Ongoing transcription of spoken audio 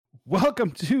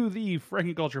Welcome to the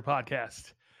Frankie Culture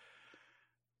Podcast,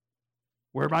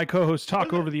 where my co-hosts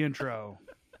talk over the intro.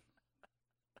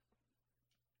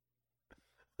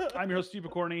 I'm your host, Steve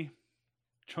McCorney,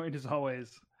 joined as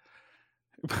always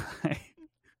by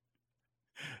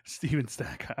Steven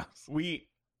Stackhouse. We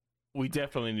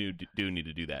definitely do need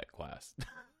to do that class,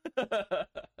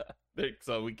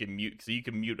 so we can mute. So you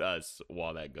can mute us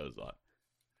while that goes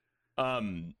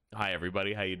on. Hi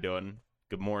everybody, how you doing?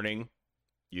 Good morning,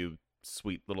 you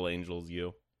sweet little angels.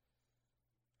 You,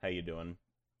 how you doing?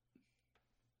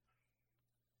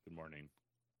 Good morning.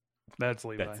 That's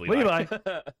Levi. That's Levi.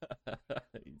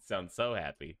 You sound so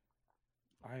happy.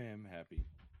 I am happy.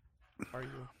 How are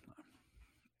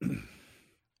you?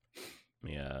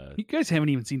 Yeah, You guys haven't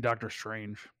even seen Doctor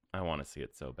Strange. I want to see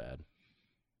it so bad.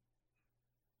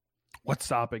 What's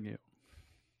stopping you?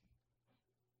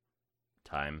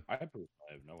 Time. I personally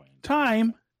have no answer.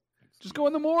 Time. Just go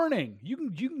in the morning. You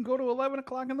can go to 11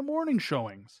 o'clock in the morning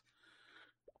showings.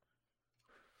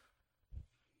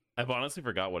 I've honestly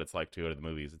forgot what it's like to go to the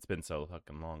movies. It's been so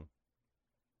fucking long.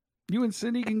 You and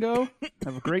Cindy can go.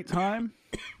 Have a great time.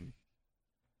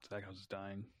 Stackhouse is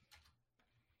dying.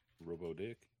 Robo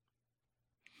Dick.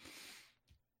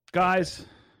 Guys,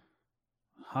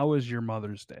 how was your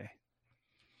Mother's Day?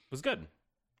 It was good. It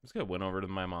was good. Went over to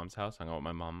my mom's house, hung out with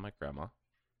my mom and my grandma.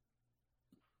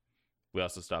 We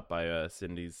also stopped by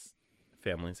Cindy's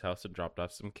family's house and dropped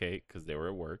off some cake because they were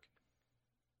at work.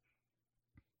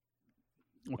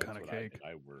 What kind of cake?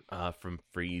 I work. From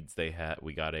Freed's,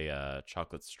 we got a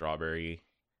chocolate strawberry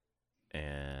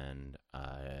and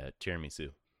tiramisu.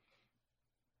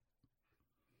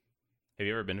 Have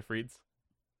you ever been to Freed's?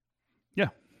 Yeah.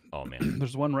 Oh man,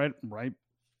 There's one right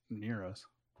near us.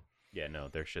 yeah, no,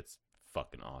 their shit's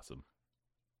fucking awesome.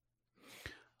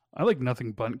 I like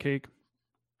nothing bundt cake.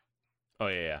 Oh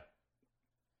yeah.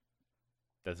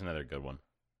 That's another good one.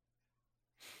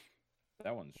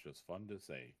 That one's just fun to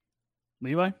say.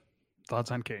 Levi,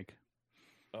 thoughts on cake?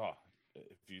 Oh,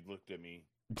 if you looked at me,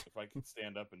 if I could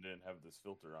stand up and didn't have this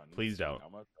filter on, you'd Please see don't. How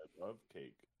much I love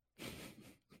cake.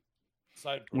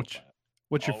 Side Which- profile.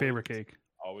 What's your Always. favorite cake?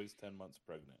 Always 10 months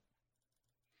pregnant.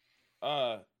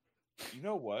 You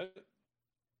know what?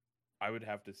 I would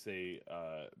have to say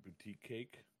boutique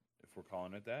cake, if we're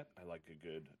calling it that. I like a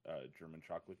good German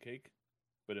chocolate cake.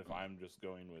 But if I'm just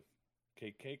going with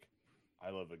cake, I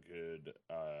love a good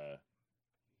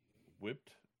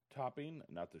whipped topping,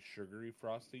 not the sugary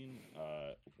frosting,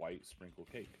 white sprinkle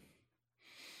cake.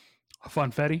 A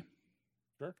funfetti?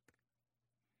 Sure.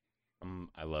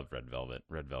 I love red velvet.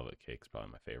 Red velvet cake's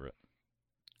probably my favorite.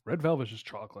 Red velvet's just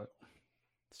chocolate.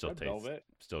 Still Red tastes velvet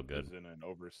still good. is in an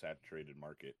oversaturated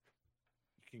market.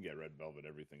 You can get red velvet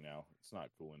everything now. It's not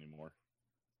cool anymore.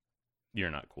 You're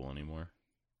not cool anymore.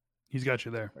 He's got you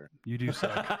there. You do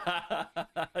suck.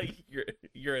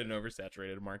 You're in an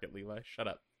oversaturated market, Levi. Shut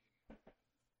up.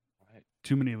 Right.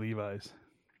 Too many Levi's.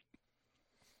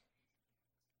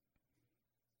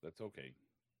 That's okay.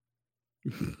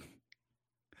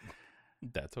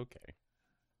 That's okay.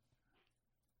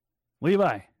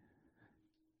 Levi,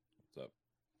 What's up?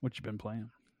 what you been playing?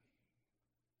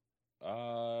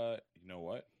 You know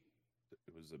what? It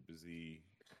was a busy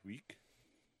week.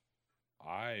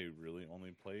 I really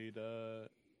only played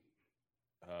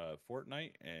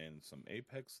Fortnite and some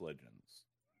Apex Legends.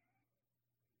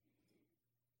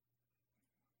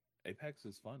 Apex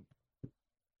is fun.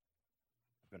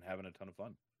 I've been having a ton of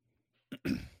fun.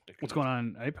 What's going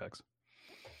on in Apex?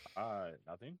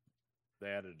 Nothing. They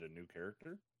added a new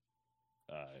character.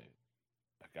 A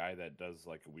guy that does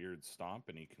like a weird stomp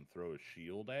and he can throw a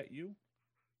shield at you.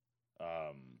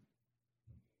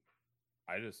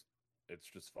 It's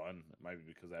just fun. It might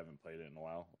be because I haven't played it in a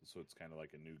while, so it's kind of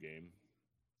like a new game.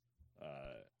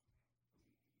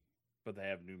 But they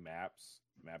have new maps.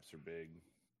 Maps are big.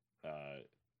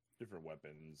 Different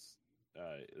weapons.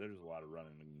 There's a lot of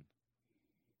running.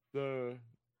 There's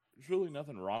really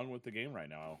nothing wrong with the game right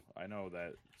now. I know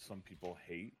that some people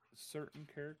hate certain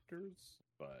characters,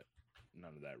 but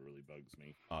none of that really bugs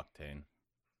me. Octane.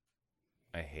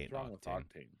 I hate What's wrong with Octane.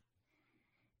 Octane?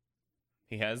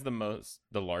 He has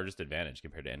the largest advantage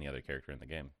compared to any other character in the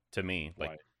game. To me, like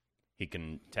Why? he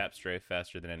can tap strafe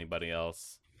faster than anybody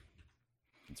else.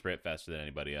 He can spray it faster than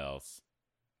anybody else.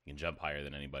 He can jump higher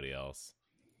than anybody else.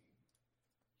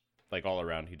 Like all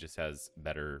around, he just has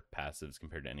better passives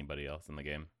compared to anybody else in the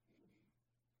game.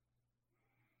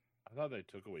 I thought they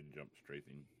took away jump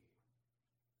strafing.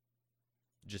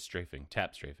 Just strafing,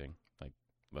 tap strafing, like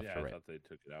left Yeah, to I right. thought they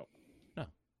took it out. No.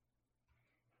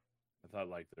 I thought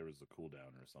like there was a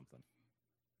cooldown or something.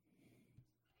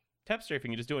 Tap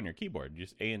strafing, you just do on your keyboard. You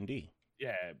just A and D.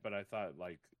 Yeah, but I thought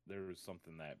like there was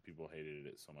something that people hated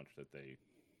it so much that they.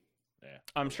 Yeah,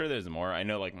 I'm sure there's more. I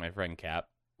know, like, my friend Cap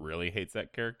really hates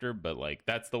that character, but like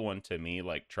that's the one to me.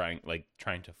 Like trying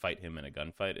to fight him in a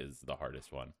gunfight is the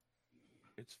hardest one.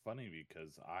 It's funny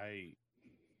because I've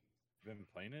been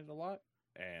playing it a lot,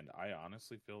 and I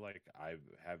honestly feel like I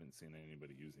haven't seen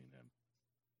anybody using him.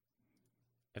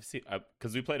 I've seen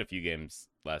because we played a few games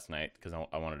last night because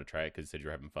I wanted to try it because you said you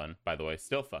were having fun. By the way,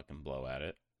 still fucking blow at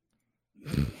it.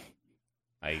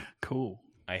 Cool.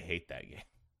 I hate that game.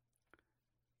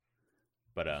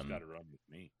 But You just gotta run with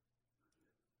me.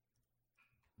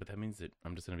 but that means that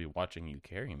I'm just gonna be watching you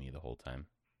carry me the whole time.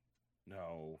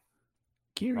 No,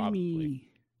 Carry Probably. me.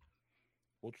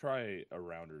 we'll try a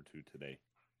round or two today.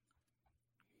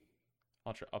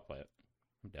 I'll play it.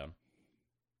 I'm down.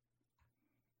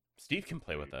 Steve can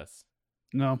play with us.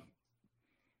 No.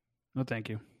 No, thank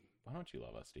you. Why don't you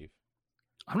love us, Steve?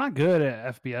 I'm not good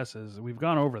at FPSs. We've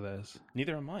gone over this.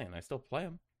 Neither am I, and I still play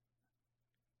them.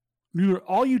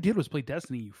 All you did was play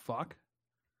Destiny, you fuck.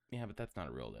 Yeah, but that's not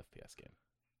a real FPS game.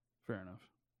 Fair enough.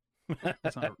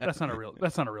 That's not a real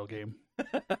game.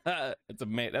 It's a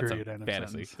Period, end of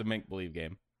fantasy. sentence. It's a make believe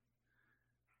game.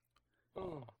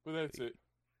 Oh, but that's it.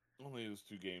 Only those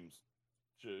 2 games.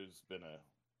 It's been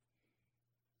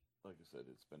like I said,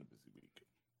 it's been a busy week.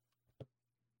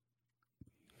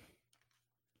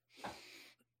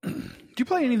 Do you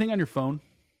play anything on your phone?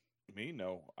 Me,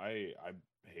 no. I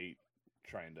hate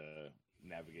trying to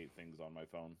navigate things on my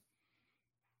phone.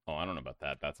 Oh, I don't know about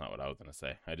that. That's not what I was gonna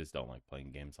say. I just don't like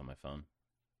playing games on my phone.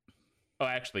 Oh,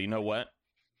 actually, you know what?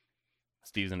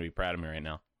 Steve's gonna be proud of me right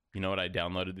now. You know what I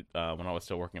downloaded when I was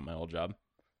still working at my old job?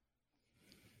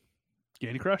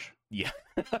 Candy Crush? Yeah.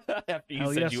 After you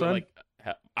Hell said yeah, you were son. like,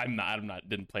 I'm not,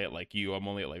 didn't play it like you. I'm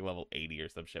only at like level 80 or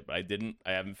some shit, but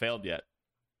I haven't failed yet.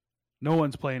 No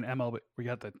one's playing MLB. We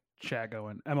got the chat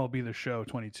going. MLB The Show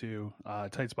 22.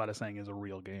 Tight Spot is saying is a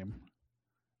real game.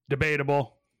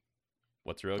 Debatable.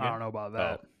 What's real game? I don't know about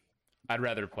that. Oh, I'd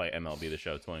rather play MLB The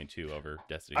Show 22 over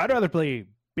Destiny. I'd rather play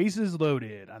Bases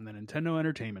Loaded on the Nintendo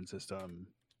Entertainment System.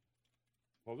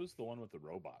 What was the one with the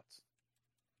robots?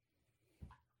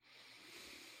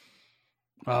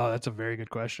 Oh, that's a very good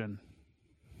question.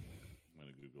 I'm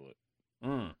gonna Google it.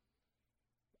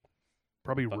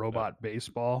 Probably Fuck Robot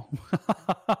Baseball.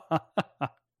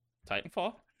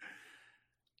 Titanfall?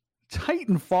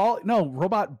 Titanfall? No,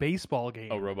 Robot Baseball game.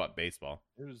 Oh, Robot Baseball.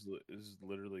 It was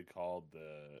literally called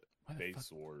the Why the Base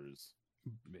fuck- Wars.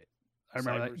 I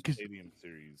remember that Cyber because Stadium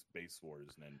Series Base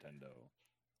Wars Nintendo.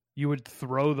 you would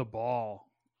throw the ball.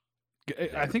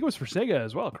 I think it was for Sega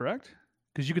as well, correct?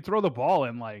 Because you could throw the ball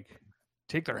and like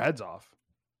take their heads off.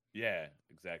 Yeah,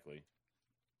 exactly.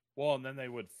 Well, and then they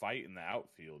would fight in the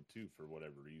outfield too for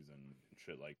whatever reason,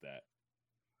 shit like that.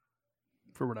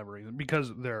 For whatever reason,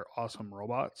 because they're awesome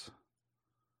robots.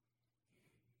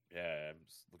 Yeah, I'm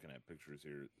just looking at pictures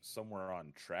here. Somewhere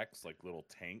on tracks, like little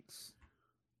tanks.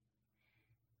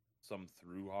 Some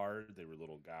threw hard. They were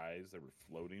little guys. They were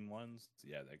floating ones.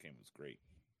 Yeah, that game was great.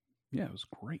 Yeah, it was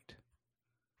great.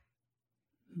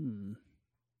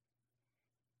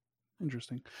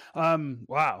 Interesting.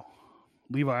 Wow.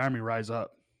 Levi Army Rise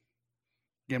Up.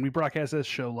 Again, we broadcast this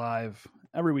show live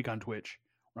every week on Twitch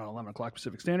around 11 o'clock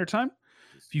Pacific Standard Time.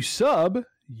 If you sub,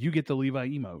 you get the Levi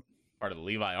emote. Part of the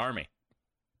Levi Army.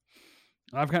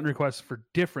 I've gotten requests for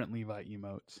different Levi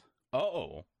emotes.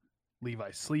 Oh,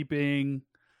 Levi sleeping.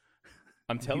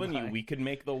 I'm telling you, Levi. we could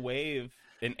make the wave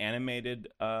an animated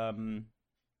an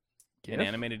GIF?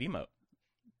 animated emote.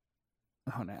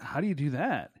 Oh, now, how do you do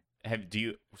that?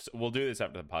 We'll do this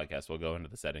after the podcast. We'll go into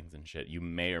the settings and shit. You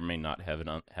may or may not have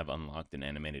have unlocked an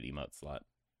animated emote slot.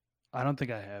 I don't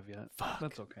think I have yet. Fuck.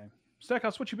 That's okay.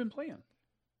 Stackhouse, what you been playing?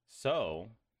 So,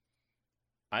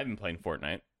 I've been playing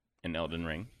Fortnite and Elden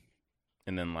Ring,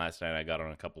 and then last night I got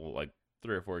on a couple, like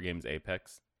 3 or 4 games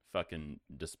Apex. Fucking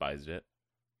despised it.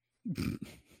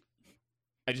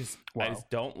 I just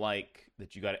don't like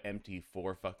that you got to empty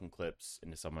 4 fucking clips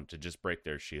into someone to just break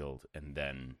their shield, and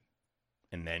then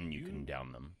you can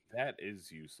down them. That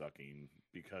is you sucking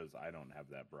because I don't have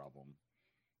that problem.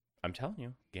 I'm telling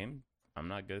you, game. I'm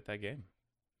not good at that game.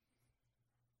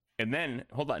 And then,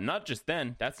 hold on, not just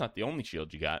then, that's not the only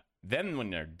shield you got. Then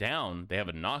when they're down, they have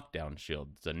a knockdown shield.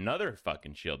 It's another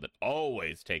fucking shield that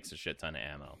always takes a shit ton of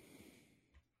ammo.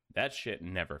 That shit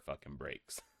never fucking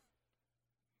breaks.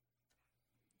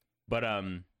 But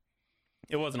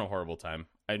it wasn't a horrible time.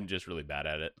 I'm just really bad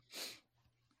at it.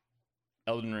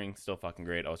 Elden Ring still fucking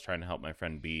great. I was trying to help my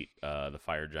friend beat the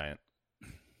Fire Giant.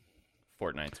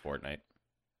 Fortnite's Fortnite.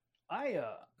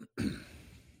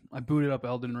 I booted up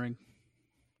Elden Ring.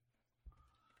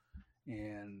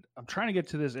 and I'm trying to get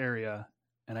to this area,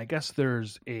 and I guess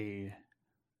there's a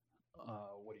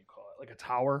what do you call it? Like a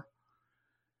tower,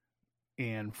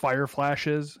 and fire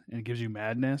flashes, and it gives you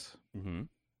madness. Mm-hmm.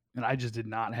 And I just did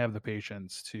not have the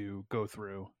patience to go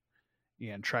through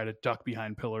and try to duck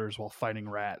behind pillars while fighting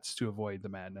rats to avoid the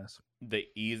madness. The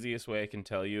easiest way I can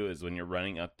tell you is when you're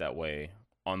running up that way.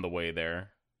 On the way there,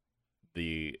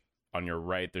 on your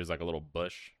right, there's like a little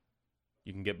bush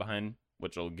you can get behind,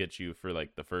 which will get you for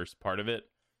like the first part of it.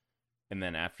 And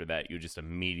then after that, you just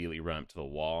immediately run up to the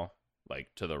wall, like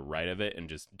to the right of it, and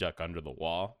just duck under the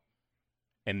wall.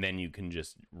 And then you can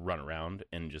just run around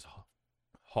and just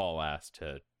haul ass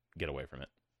to get away from it.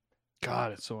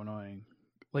 God, it's so annoying.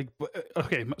 Like,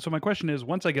 okay, so my question is,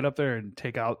 once I get up there and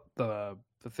take out the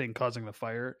thing causing the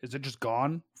fire, is it just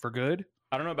gone for good?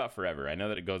 I don't know about forever. I know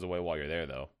that it goes away while you're there,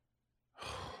 though.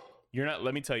 You're not.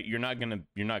 Let me tell you, you're not gonna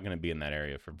be in that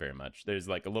area for very much. There's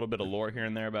like a little bit of lore here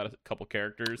and there about a couple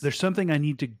characters. There's something I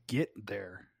need to get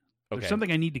there. Okay. There's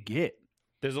something I need to get.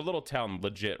 There's a little town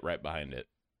legit right behind it,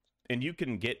 and you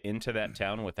can get into that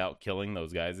town without killing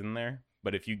those guys in there.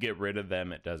 But if you get rid of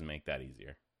them, it does make that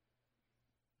easier.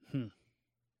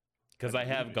 Because I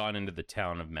have gone into the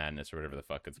town of madness or whatever the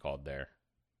fuck it's called there,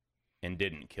 and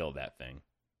didn't kill that thing.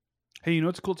 Hey, you know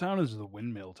what's a cool town is the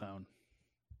windmill town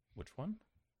Which one?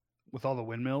 with all the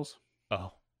windmills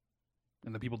Oh,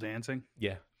 and the people dancing.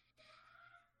 yeah.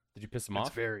 Did you piss them It's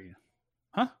off? very.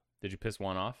 Did you piss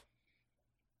one off?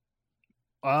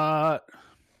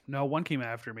 No, one came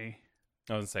after me.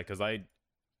 I was gonna say because I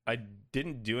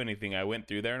didn't do anything. I went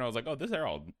through there and I was like, oh, they're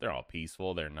all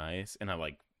peaceful. They're nice. And I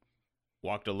like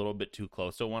walked a little bit too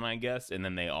close to one, I guess, and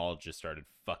then they all just started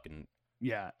fucking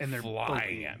Yeah, and they're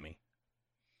flying at me.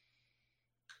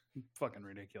 Fucking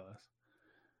ridiculous.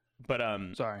 But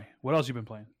Sorry. What else you been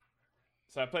playing?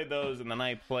 so I played those, and then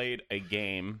I played a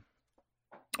game.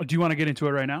 Do you want to get into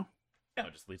it right now? Yeah,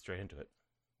 I'll just lead straight into it.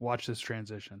 Watch this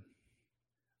transition.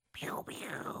 Pew,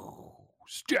 pew.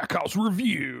 Stackhouse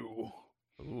review.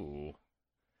 Ooh.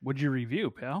 What'd you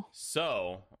review, pal?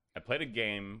 So I played a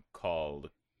game called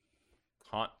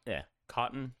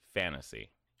Cotton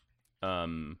Fantasy.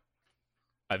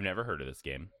 I've never heard of this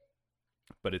game,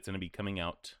 but it's going to be coming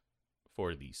out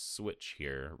for the Switch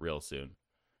here real soon,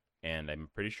 and I'm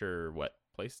pretty sure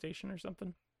PlayStation or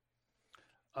something.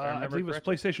 I I remember believe it was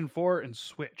correctly. PlayStation 4 and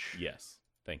Switch. Yes,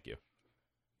 thank you.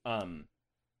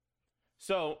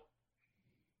 So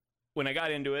when I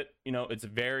got into it, it's a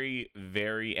very,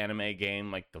 very anime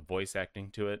game. Like the voice acting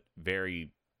to it,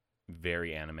 very,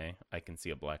 very anime. I can see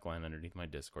a black line underneath my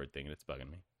Discord thing, and it's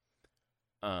bugging me.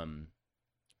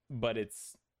 But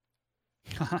it's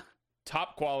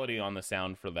top quality on the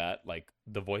sound for that. Like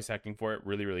the voice acting for it,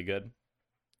 really, really good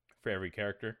for every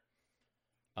character.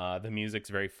 The music's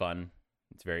very fun.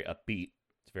 It's very upbeat.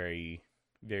 It's very,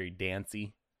 very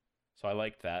dancey. So I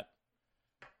liked that.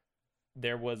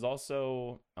 There was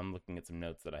also, I'm looking at some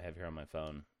notes that I have here on my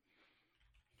phone.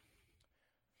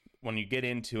 When you get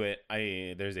into it,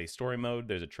 there's a story mode,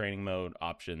 there's a training mode,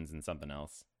 options, and something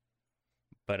else.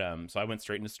 But so I went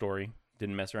straight into story.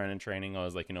 Didn't mess around in training. I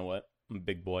was like, you know what? I'm a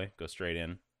big boy. Go straight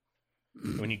in.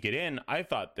 When you get in, I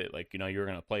thought that you were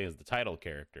gonna play as the title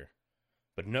character,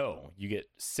 but no, you get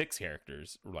 6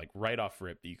 characters like right off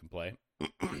rip that you can play.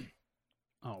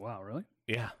 Oh, wow, really?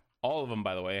 Yeah. All of them,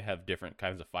 by the way, have different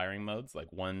kinds of firing modes. Like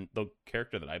the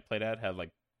character that I played at had like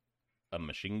a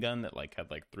machine gun that like had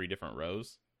like 3 different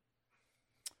rows.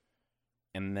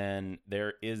 And then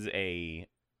there is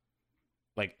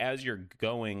as you're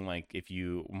going,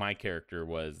 my character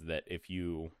was that if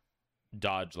you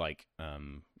dodge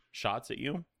shots at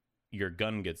you, your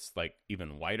gun gets like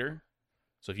even wider.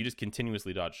 So if you just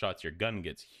continuously dodge shots, your gun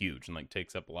gets huge and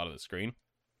takes up a lot of the screen.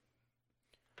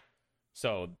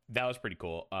 So that was pretty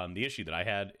cool. The issue that I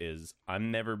had is I've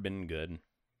never been good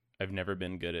at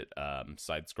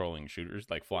side-scrolling shooters,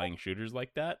 like flying shooters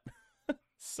like that.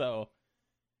 So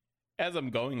as I'm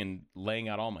going and laying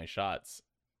out all my shots,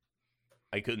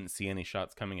 I couldn't see any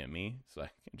shots coming at me, so I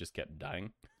just kept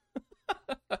dying.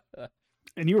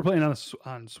 And you were playing on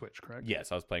Switch, correct?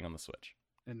 Yes, I was playing on the Switch.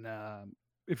 And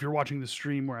if you're watching the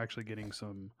stream, we're actually getting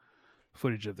some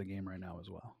footage of the game right now as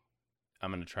well. I'm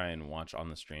going to try and watch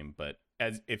on the stream, but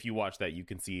if you watch that, you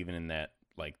can see even in that,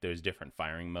 there's different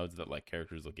firing modes that,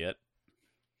 characters will get.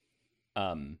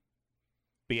 But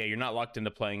yeah, you're not locked into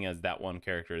playing as that one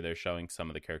character. They're showing some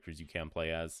of the characters you can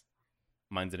play as.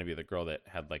 Mine's going to be the girl that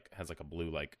has a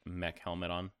blue, mech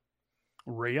helmet on.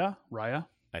 Raya?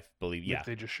 I believe, yeah.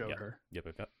 They just showed her.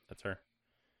 Yep, that's her.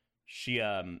 She's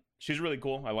really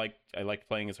cool. I liked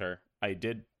playing as her. I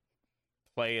did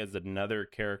play as another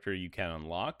character you can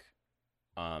unlock,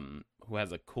 who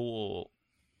has a cool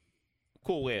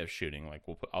way of shooting. Like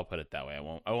I'll put it that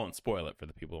way. I won't spoil it for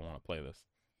the people who want to play this.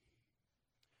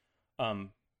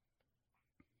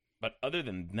 But other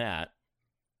than that,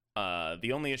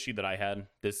 the only issue that I had,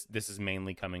 this is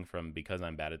mainly coming from because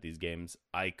I'm bad at these games.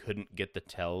 I couldn't get the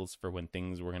tells for when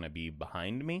things were going to be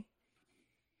behind me.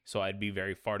 So I'd be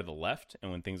very far to the left,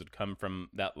 and when things would come from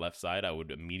that left side, I would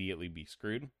immediately be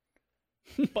screwed.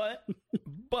 But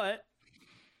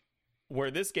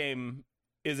where this game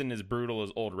isn't as brutal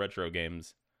as old retro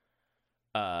games,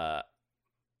 I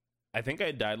think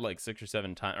I died like 6 or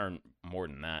 7 times, or more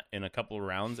than that, in a couple of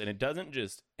rounds, and it doesn't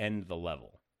just end the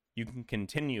level. You can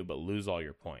continue but lose all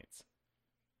your points.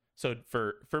 So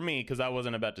for me, because I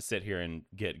wasn't about to sit here and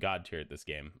get God tier at this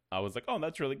game, I was like, oh,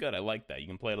 that's really good. I like that. You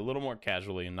can play it a little more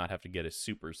casually and not have to get a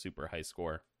super, super high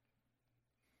score.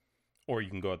 Or you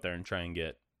can go out there and try and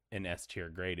get an S tier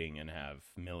grading and have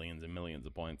millions and millions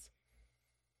of points.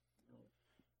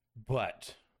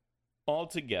 But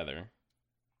altogether,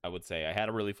 I would say I had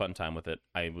a really fun time with it.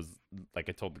 I was, like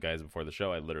I told the guys before the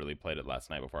show, I literally played it last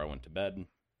night before I went to bed.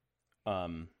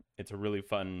 It's a really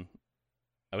fun,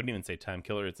 I wouldn't even say time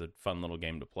killer. It's a fun little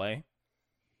game to play.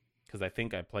 Because I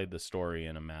think I played the story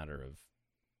in a matter of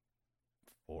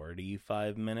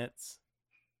 45 minutes.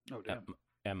 Oh, damn.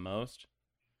 At most.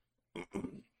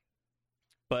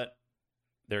 But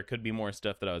there could be more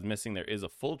stuff that I was missing. There is a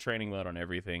full training mode on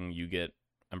everything. You get,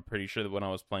 I'm pretty sure that when I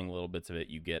was playing little bits of it,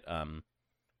 you get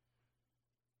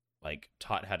like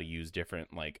taught how to use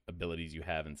different like abilities you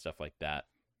have and stuff like that.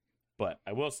 But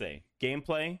I will say,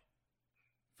 gameplay,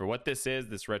 for what this is,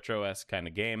 this retro-esque kind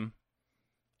of game,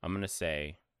 I'm going to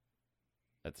say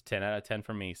that's a 10 out of 10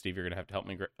 for me. Steve, you're going to have to help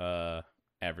me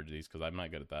average these because I'm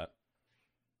not good at that.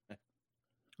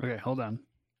 Okay, hold on.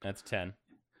 That's 10.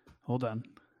 Hold on.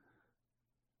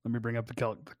 Let me bring up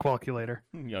the calculator.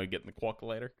 You know, getting the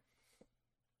calculator.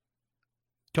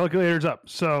 Calculator's up.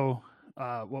 So,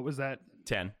 what was that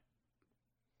 10.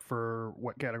 for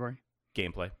what category?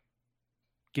 Gameplay.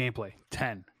 Gameplay.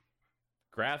 10.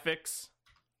 Graphics.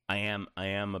 I am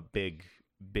a big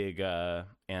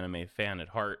anime fan at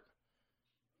heart.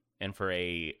 And for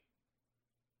a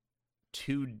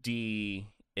 2D-ish,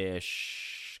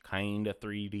 kind of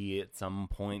 3D at some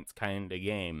points kind of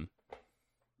game,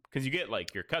 because you get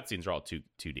like your cutscenes are all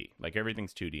 2D. Like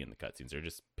everything's 2D in the cutscenes. They're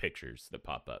just pictures that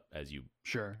pop up as you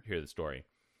hear the story.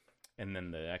 And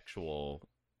then the actual,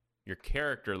 your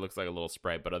character looks like a little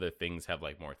sprite, but other things have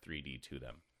like more 3D to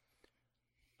them.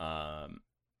 I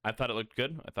thought it looked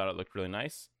good. I thought it looked really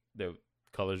nice. The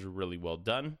colors were really well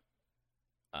done.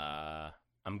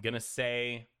 I'm going to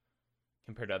say,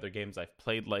 compared to other games I've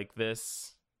played like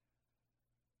this,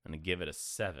 I'm going to give it a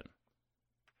 7.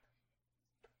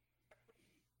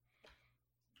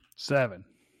 7.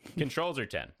 Controls are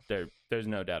 10. There's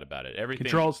no doubt about it. Everything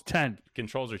Controls 10.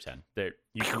 Controls are 10.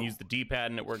 You can use the D-pad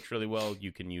and it works really well.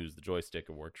 You can use the joystick.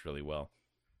 It works really well.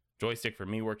 Joystick for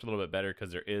me worked a little bit better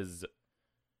because there is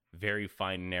very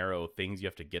fine, narrow things you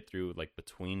have to get through like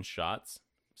between shots.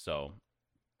 So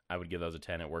I would give those a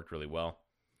 10. It worked really well.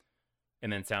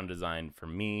 And then sound design for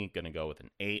me, going to go with an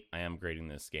 8. I am grading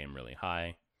this game really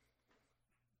high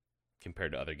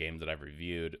compared to other games that I've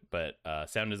reviewed. But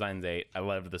sound design's 8. I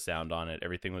loved the sound on it.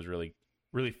 Everything was really,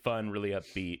 really fun, really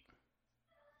upbeat.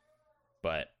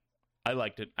 But I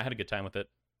liked it. I had a good time with it.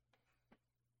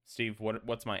 Steve,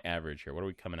 what's my average here? What are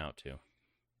we coming out to?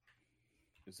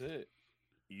 Is it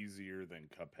easier than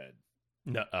Cuphead?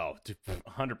 No,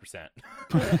 100%.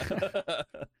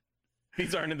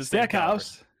 These aren't in the same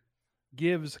Stackhouse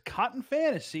gives Cotton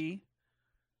Fantasy,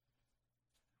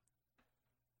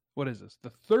 what is this?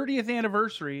 The 30th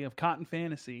anniversary of Cotton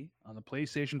Fantasy on the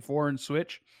PlayStation 4 and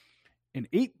Switch, an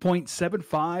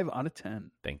 8.75 out of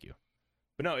 10. Thank you.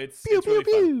 But no, it's Pew, really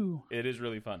pew, fun. pew. It is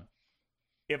really fun.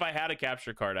 If I had a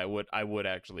capture card, I would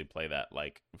actually play that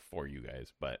like for you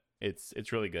guys. But it's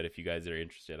really good. If you guys are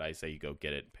interested, I say you go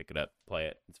get it, pick it up, play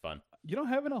it. It's fun. You don't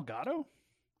have an Elgato?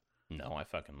 No, I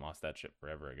fucking lost that shit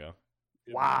forever ago.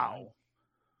 Wow.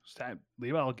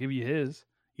 Levi, I'll give you his.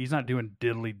 He's not doing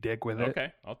diddly dick with it.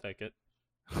 Okay, I'll take it.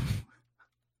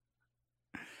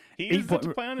 He uses it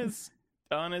to play on his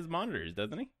monitors,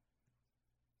 doesn't he?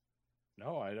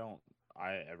 No, I don't.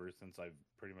 Ever since I've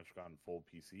pretty much gone full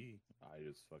PC, I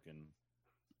just fucking.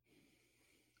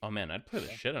 Oh man, I'd play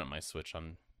the shit out of my Switch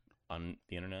on the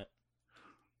internet.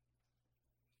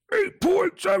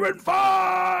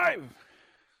 8.75.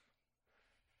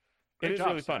 It is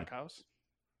really fun. Stackhouse.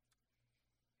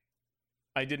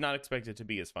 I did not expect it to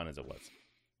be as fun as it was.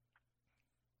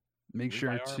 Make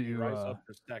sure to rise up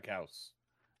for Stackhouse.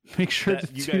 make sure to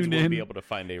You guys tune will in. be able to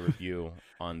find a review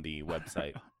on the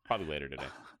website Probably later today.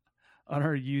 On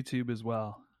our YouTube as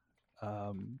well.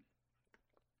 So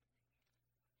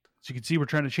you can see we're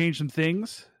trying to change some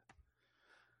things.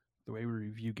 The way we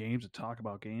review games and talk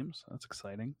about games. That's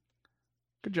exciting.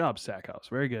 Good job, Stackhouse.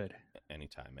 Very good.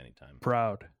 Anytime.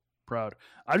 Proud.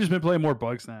 I've just been playing more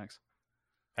Bug Snacks.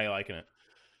 How you liking it?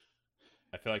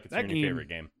 I feel like it's That your new game- favorite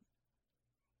game.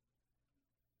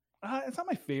 It's not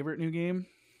my favorite new game.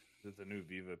 Is it the new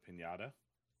Viva Pinata?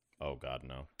 Oh God,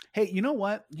 no. Hey, you know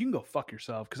what? You can go fuck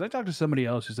yourself because I talked to somebody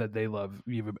else who said they love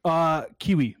Viva.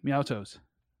 Kiwi Meowtos,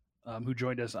 who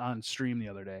joined us on stream the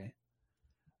other day,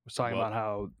 was talking Well, about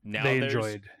how now they there's-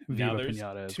 enjoyed Now Viva there's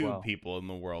Pinata as two well. people in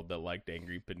the world that liked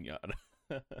Angry Pinata.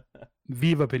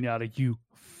 Viva Pinata, you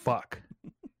fuck.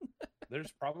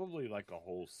 There's probably like a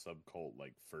whole subcult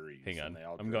like furries. Hang on, and they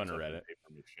all I'm dress going to up in Reddit.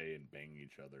 paper mache and bang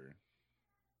each other.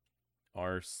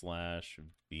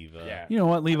 r/Viva. Yeah. You know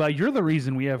what, Levi? You're the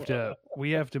reason we have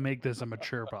to make this a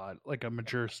mature pod, like a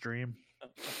mature stream.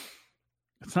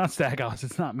 It's not Stackhouse.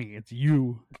 It's not me. It's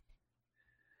you.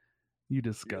 You You're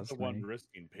disgust the one me.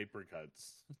 risking paper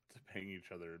cuts to bang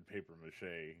each other in paper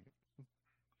mache.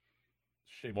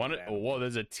 Shaped One. as Whoa, animals.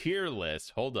 there's a tier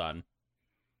list. Hold on.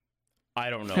 I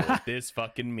don't know what this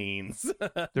fucking means.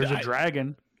 There's a I-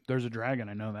 dragon. There's a dragon.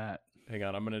 I know that. Hang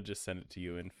on, I'm gonna just send it to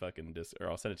you in fucking or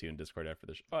I'll send it to you in Discord after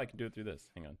this. Oh, I can do it through this.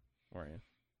 Hang on. Where are you?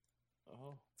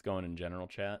 Oh, It's going in general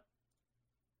chat.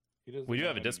 he doesn't We do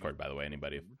have a any Discord, good- by the way.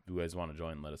 Anybody, if you guys want to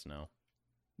join, let us know.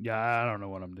 Yeah, I don't know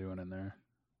what I'm doing in there.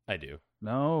 I do.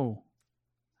 No.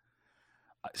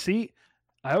 See,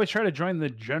 I always try to join the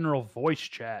general voice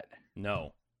chat.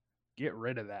 No. Get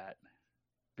rid of that.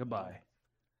 Goodbye.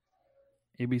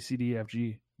 A B C D F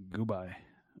G. Goodbye.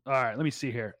 All right, let me see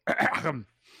here.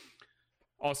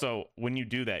 Also, when you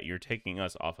do that, you're taking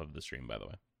us off of the stream, by the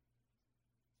way.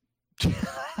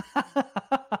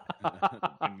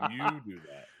 When you do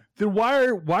that, Then why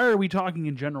are we talking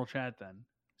in general chat then?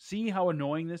 See how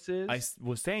annoying this is? I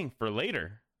was saying for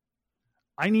later.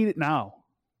 I need it now.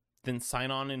 Then sign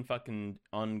on in fucking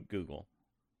on Google.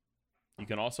 You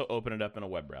can also open it up in a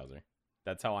web browser.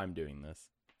 That's how I'm doing this.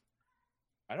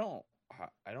 I don't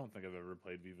think I've ever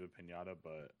played Viva Pinata,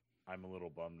 but I'm a little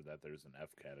bummed that there's an F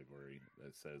category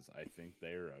that says I think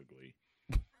they're ugly.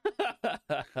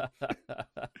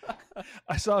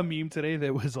 I saw a meme today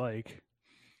that was like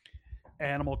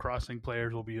Animal Crossing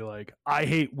players will be like, I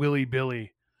hate Willy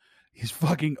Billy. He's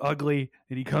fucking ugly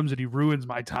and he comes and he ruins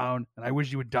my town and I wish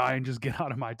he would die and just get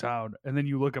out of my town. And then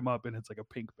you look him up and it's like a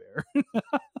pink bear.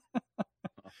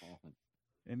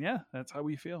 And yeah, that's how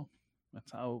we feel. That's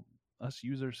how us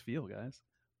users feel, guys.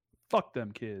 Fuck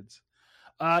them kids.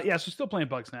 Yeah, so still playing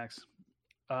Bug Snacks.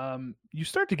 You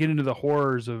start to get into the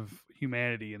horrors of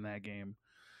humanity in that game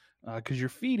because you're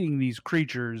feeding these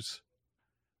creatures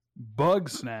bug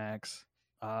snacks,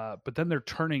 but then they're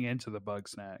turning into the bug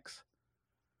snacks.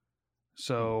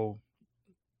 So,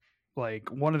 like,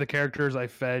 one of the characters I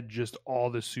fed just all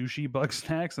the sushi bug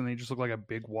snacks, and they just look like a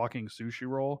big walking sushi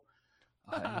roll.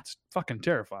 It's fucking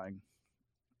terrifying.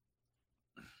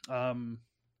 And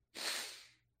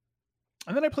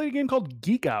then I played a game called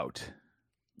Geek Out.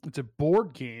 It's a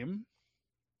board game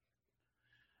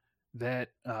that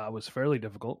was fairly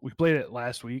difficult. We played it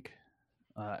last week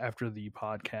after the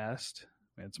podcast.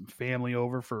 We had some family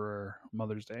over for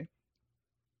Mother's Day.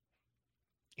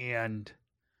 And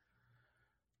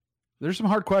there's some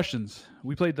hard questions.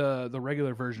 We played the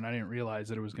regular version. I didn't realize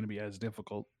that it was going to be as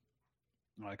difficult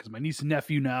because my niece and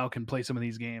nephew now can play some of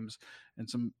these games. And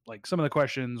some of the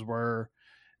questions were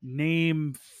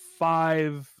name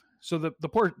 5. So the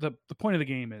point of the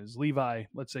game is, Levi,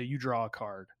 let's say you draw a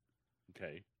card.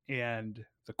 Okay. And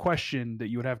the question that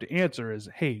you would have to answer is,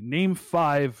 hey, name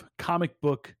 5 comic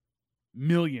book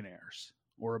millionaires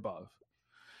or above.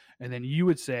 And then you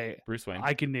would say, Bruce Wayne.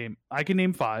 I can name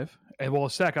 5. And well,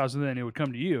 Stackhouse, and then it would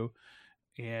come to you.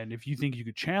 And if you think you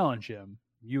could challenge him,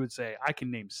 you would say, I can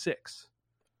name 6.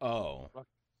 Oh.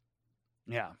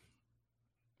 Yeah.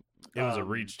 It was a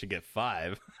reach to get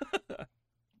 5.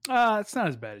 It's not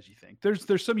as bad as you think.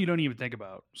 There's some you don't even think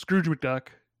about. Scrooge McDuck,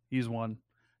 he's one.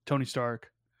 Tony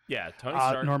Stark. Yeah, Tony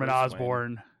Stark. Norman Bruce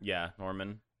Osborn. Wayne. Yeah,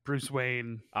 Norman. Bruce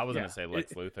Wayne. I was Yeah. gonna say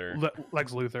Lex Luthor.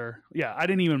 Lex Luthor. Yeah, I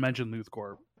didn't even mention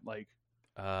LuthCorp. Like,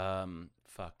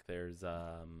 Fuck. There's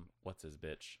what's his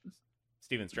bitch?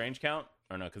 Stephen Strange count?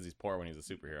 Or no, because he's poor when he's a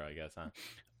superhero, I guess, huh?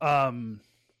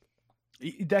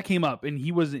 That came up, and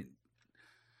he wasn't.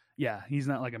 Yeah, he's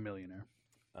not like a millionaire.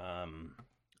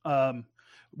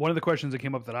 One of the questions that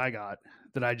came up that I got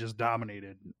that I just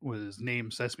dominated was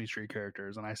name Sesame Street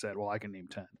characters, and I said, well, I can name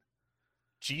 10.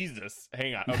 Jesus.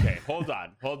 Hang on. Okay, hold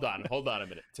on a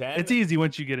minute. 10. It's easy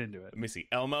once you get into it. Let me see.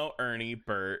 Elmo, Ernie,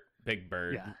 Bert, Big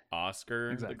Bird, Yeah,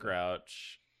 Oscar, exactly. the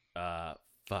Grouch.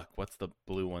 Fuck, what's the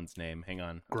blue one's name? Hang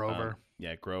on. Grover.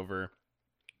 Yeah, Grover.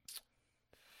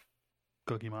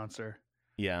 Cookie Monster,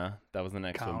 Yeah, that was the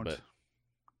next one, Count, but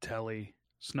Telly,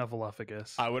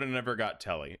 Snuffleupagus, I would have never got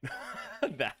Telly.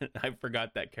 That I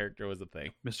forgot that character was a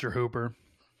thing. Mr. Hooper.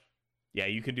 Yeah,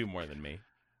 you can do more than me.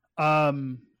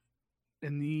 And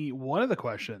one of the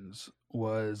questions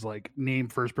was like name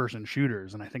first person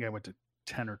shooters, and I think I went to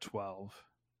 10 or 12.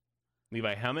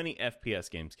 Levi, how many FPS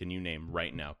games can you name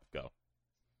right now? Go.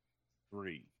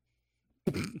 3.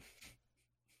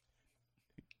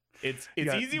 It's You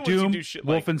got easy when Doom, you do shit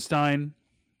like Wolfenstein,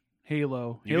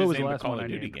 Halo. You Halo just was the named the last Call one of I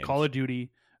Duty named. games. Call of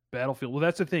Duty, Battlefield. Well,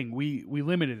 that's the thing. We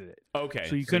limited it. okay.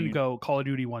 So you couldn't go Call of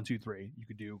Duty 1, 2, 3. You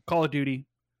could do Call of Duty,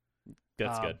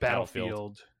 That's good.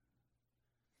 Battlefield.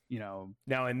 You know,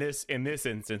 Now in this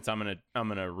instance, I'm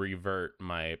gonna revert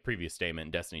my previous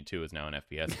statement. Destiny 2 is now an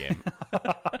FPS game.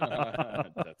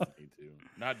 Destiny 2.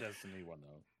 Not Destiny 1,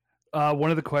 though. one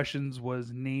of the questions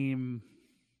was name,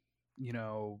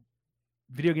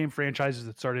 video game franchises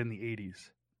that started in the 80s.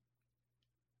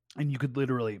 And you could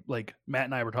literally, like Matt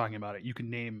and I were talking about it, you can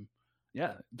name,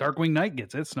 Darkwing Knight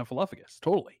gets it, Snuffleupagus,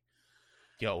 totally.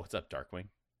 Yo, what's up, Darkwing?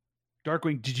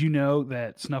 Darkwing, did you know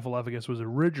that Snuffleupagus was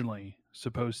originally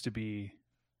supposed to be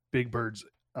Big Bird's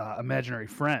imaginary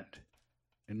friend?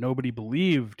 And nobody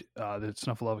believed that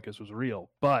Snuffleupagus was real,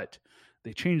 but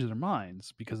they changed their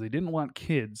minds because they didn't want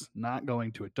kids not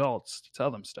going to adults to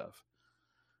tell them stuff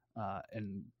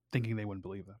and thinking they wouldn't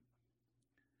believe them.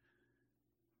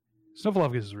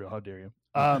 Snuffleupagus is real. How dare you?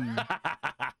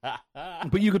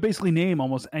 But you could basically name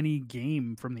almost any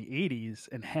game from the 80s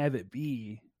and have it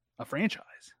be a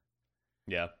franchise.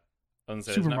 Yeah. I was gonna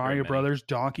say, Super there's not very Mario many. Brothers,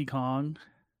 Donkey Kong.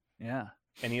 Yeah.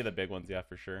 Any of the big ones, yeah,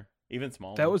 for sure. Even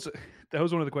small That ones.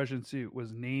 was one of the questions too,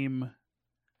 was name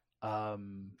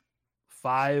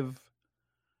 5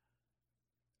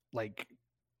 like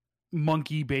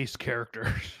monkey based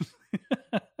characters.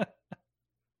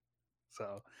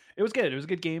 So it was good. It was a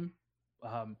good game.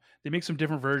 They make some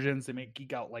different versions. They make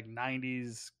Geek Out like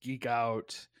 90s, Geek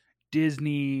Out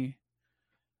Disney,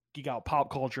 Geek Out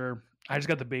pop culture. I just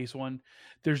got the base one.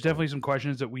 There's definitely some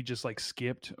questions that we just like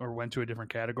skipped or went to a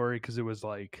different category because it was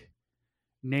like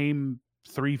name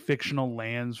 3 fictional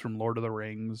lands from Lord of the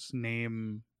Rings.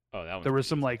 Name. Oh, that one. There was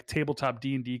some like tabletop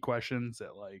D&D questions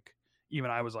that like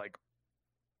even I was like,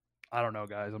 I don't know,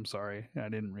 guys. I'm sorry, I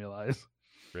didn't realize.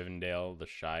 Rivendell, the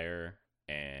Shire,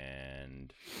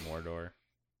 and Mordor.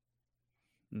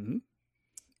 Mm-hmm.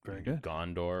 Very good.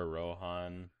 Gondor,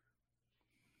 Rohan.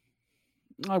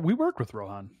 We worked with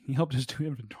Rohan. He helped us do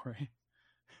inventory.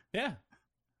 Yeah.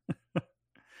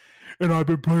 And I've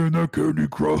been playing that Candy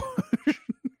Crush.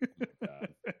 God.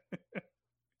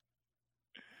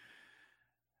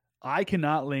 I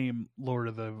cannot name Lord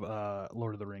of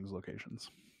the Rings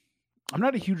locations. I'm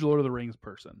not a huge Lord of the Rings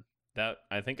person. That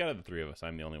I think out of the 3 of us,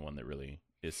 I'm the only one that really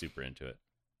is super into it.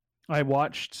 I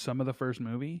watched some of the first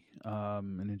movie,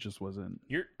 and it just wasn't.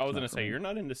 I was Not gonna for say me. you're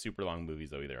not into super long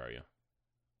movies though either, are you?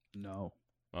 No,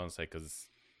 I was gonna say because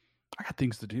I got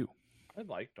things to do. I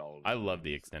liked all of I them. love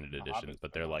the extended The editions, Hobbit's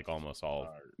but been they're on like since almost the all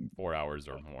start. 4 hours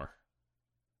or more.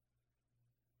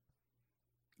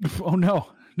 Oh no,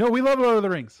 we love Lord of the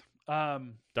Rings.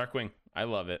 Darkwing, I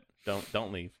love it.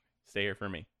 Don't leave. Stay here for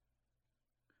me.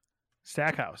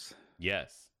 Stackhouse.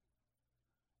 Yes.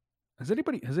 Has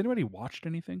anybody watched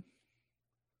anything?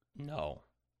 No.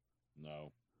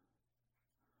 No.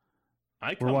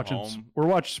 I We're come watching. home. We're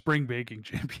watching Spring Baking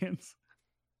Champions.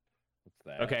 What's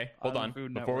that? Okay, hold on on.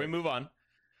 Food Before we Network. move on,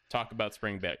 talk about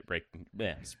Spring Baking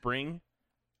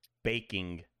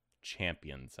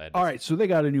Champions. All right, so they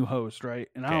got a new host, right?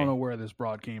 And I Okay. don't know where this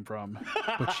broad came from,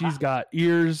 but she's got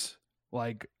ears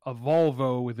like a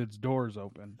Volvo with its doors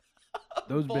open.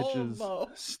 Those bitches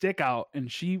Volvo. stick out,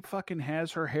 and she fucking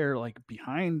has her hair like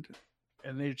behind,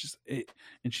 and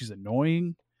and she's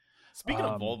annoying. Speaking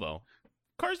of Um, Volvo,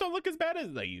 cars don't look as bad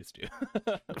as they used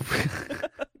to.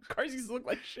 Cars used to look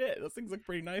like shit. Those things look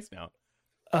pretty nice now.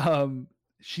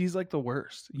 She's like the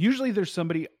worst. Usually, there's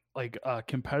somebody like a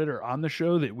competitor on the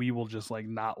show that we will just like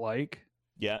not like.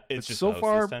 Yeah, it's But just so the host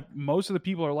far, this time. most of the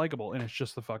people are likable, and it's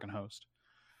just the fucking host.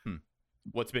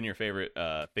 What's been your favorite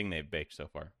thing they've baked so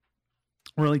far?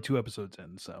 We're only 2 episodes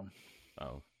in, so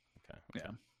Oh, okay.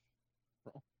 yeah.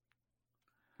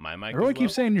 My mic. Everyone is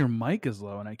keeps low? saying your mic is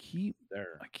low, and I keep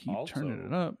There. turning it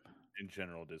Also, up. In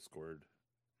general Discord,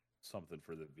 something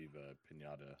for the Viva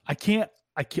Pinata. I can't.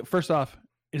 First off,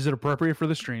 is it appropriate for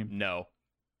the stream? No.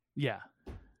 Yeah.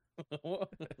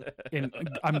 And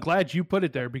I'm glad you put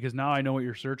it there because now I know what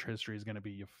your search history is going to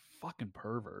be. You fucking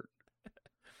pervert.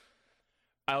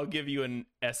 I'll give you an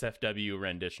SFW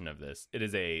rendition of this. It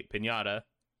is a piñata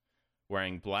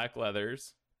wearing black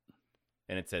leathers,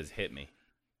 and it says "Hit me."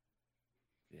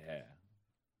 Yeah.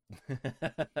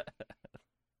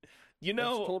 You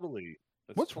know, That's totally.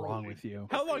 What's wrong with you?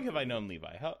 how long have I known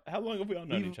Levi? How long have we all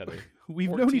known each other? We've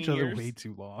 14 known each other years? way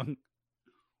too long.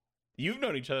 You've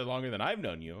known each other longer than I've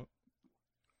known you.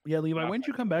 Yeah, Levi, when did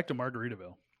you come back to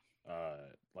Margaritaville?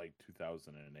 Like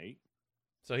 2008.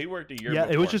 So he worked a year. Yeah, it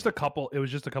was before just me, a couple. It was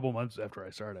just a couple months after I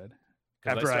started.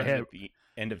 'cause After I started had, at the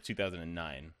end of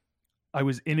 2009. I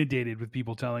was inundated with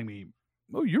people telling me,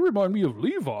 "Oh, you remind me of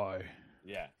Levi."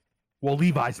 Yeah. Well,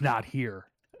 Levi's not here.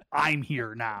 I'm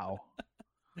here now.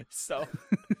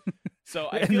 So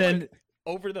I And feel then like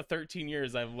over the 13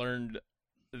 years, I've learned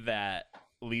that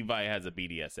Levi has a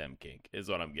BDSM kink. Is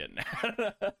what I'm getting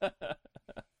at.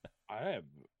 I have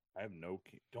no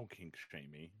don't kink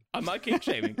shame me. I'm not kink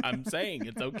shaming. I'm saying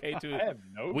it's okay I to. have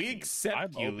no. We kinks. accept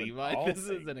I'm you, open to Levi. all This is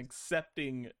an things.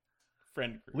 accepting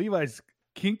friend group. Levi's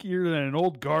kinkier than an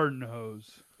old garden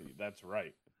hose. That's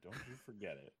right. Don't you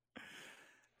forget it.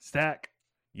 Stack.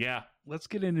 Yeah. Let's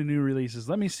get into new releases.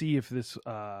 Let me see if this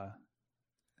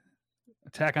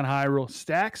Attack on Hyrule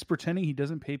Stacks pretending he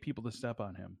doesn't pay people to step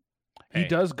on him. He Hey.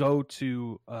 does go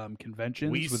to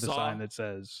conventions We with a saw- sign that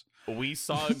says We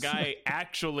saw a guy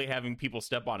actually having people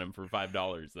step on him for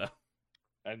 $5, though.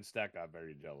 And Stack got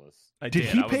very jealous. I did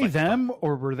he I was pay like, them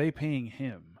or were they paying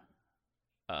him?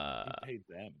 He paid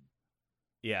them.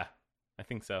 Yeah, I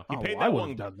think so. He Oh, paid I that would one.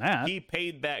 have done that. He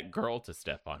paid that girl to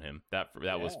step on him. That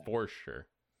was Yeah. for sure.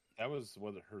 That was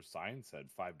what her sign said.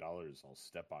 $5. I'll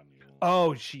step on you.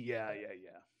 Oh, yeah.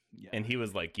 And he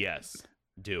was like, "Yes,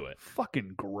 do it."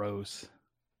 Fucking gross.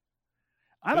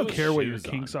 I Put don't those care what your shoes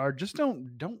kinks on. are. Just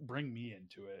don't bring me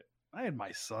into it. I had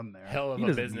my son there. Hell of He a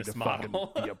doesn't business need to model.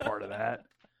 fucking be a part of that.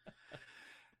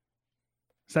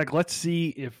 Zach, let's see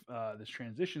if this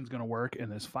transition is going to work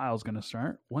and this file is going to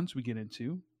start once we get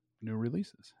into new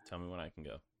releases. Tell me when I can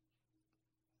go.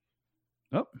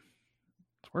 Oh,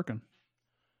 it's working.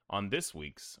 On this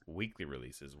week's weekly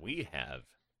releases, we have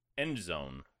End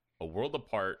Zone, A World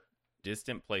Apart,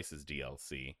 Distant Places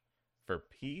DLC for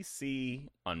PC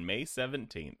on May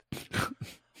 17th.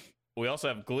 We also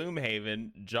have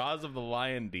Gloomhaven, Jaws of the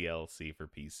Lion DLC for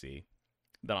PC.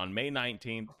 Then on May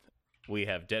 19th, we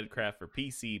have Deadcraft for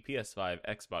PC, PS5,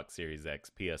 Xbox Series X,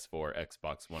 PS4,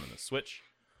 Xbox One, and the Switch,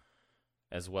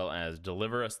 as well as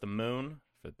Deliver Us the Moon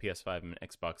for the PS5 and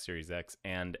Xbox Series X,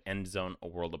 and End Zone: A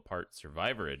World Apart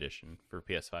Survivor Edition for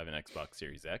PS5 and Xbox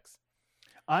Series X.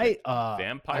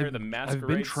 Vampire the Masquerade. I've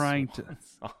been trying to. Swan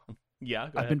Song. Yeah,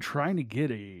 go I've ahead. been trying to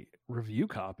get a review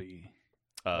copy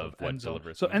of what End Zone. Deliver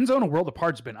Us So the Moon. Endzone: A World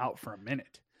Apart's been out for a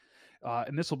minute,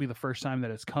 and this will be the first time that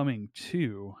it's coming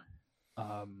to,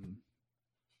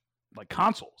 like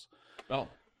consoles. Oh,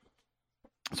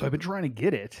 So I've been trying to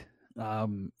get it,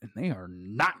 and they are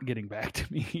not getting back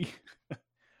to me.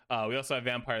 we also have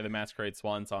Vampire the Masquerade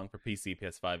Swan Song for PC,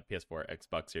 PS5, PS4,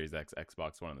 Xbox Series X,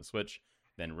 Xbox One, and the Switch.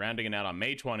 Then rounding it out on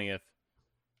May 20th,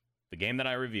 the game that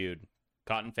I reviewed,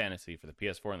 Cotton Fantasy for the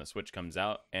PS4 and the Switch comes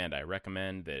out, and I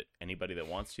recommend that anybody that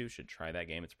wants to should try that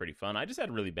game. It's pretty fun. I just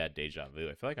had really bad deja vu.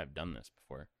 I feel like I've done this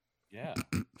before. Yeah.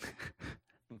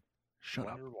 Shut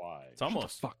up. Wonder why. It's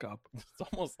almost Shut the fuck up. it's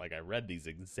almost like I read these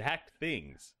exact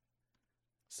things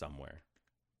somewhere.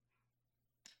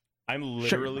 I'm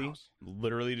Shut your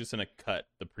literally mouth. just gonna cut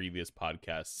the previous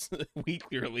podcast's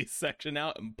weekly release section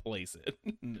out and place it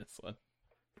in this one.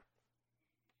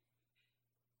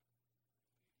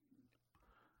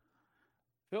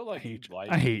 Feel like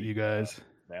I hate you guys.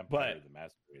 Vampire But- the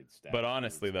Masquerade Stack. But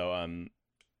honestly, though,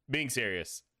 being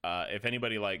serious, if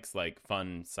anybody likes like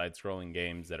fun side-scrolling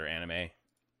games that are anime,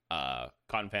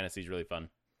 Cotton Fantasy is really fun.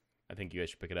 I think you guys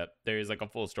should pick it up. There is like a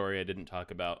full story I didn't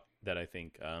talk about that I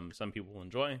think some people will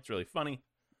enjoy. It's really funny.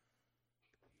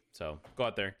 So go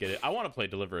out there, get it. I want to play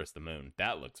Deliver Us the Moon.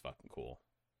 That looks fucking cool.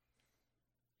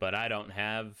 But I don't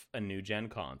have a new gen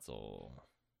console.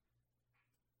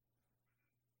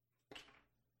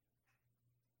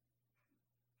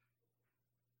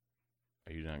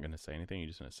 Are you not going to say anything? You're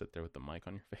just going to sit there with the mic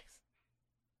on your face?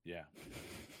 Yeah.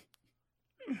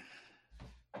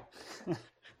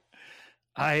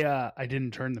 I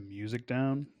didn't turn the music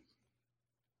down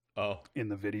Oh, in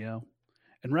the video.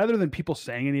 And rather than people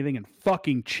saying anything in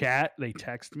fucking chat, they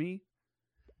text me.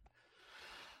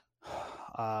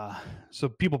 So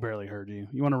people barely heard you.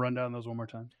 You want to run down those one more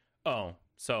time? Oh,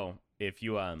 so if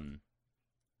you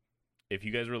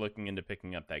guys were looking into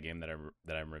picking up that game that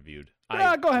I reviewed,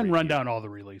 Yeah, go ahead and run reviewed- down all the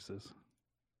releases.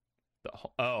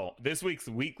 This week's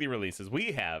weekly releases.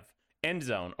 We have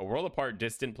Endzone, A World Apart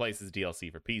Distant Places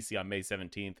DLC for PC on May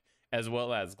 17th, as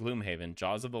well as Gloomhaven,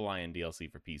 Jaws of the Lion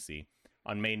DLC for PC.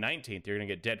 On May 19th, you're going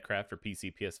to get Deadcraft for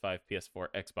PC, PS5, PS4,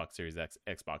 Xbox Series X,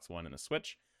 Xbox One, and the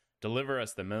Switch. Deliver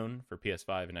Us the Moon for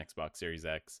PS5 and Xbox Series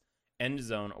X.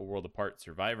 Endzone, A World Apart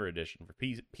Survivor Edition for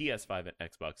PS5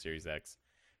 and Xbox Series X.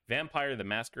 Vampire the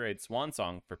Masquerade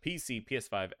Swansong for PC,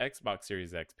 PS5, Xbox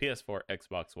Series X, PS4,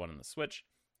 Xbox One, and the Switch.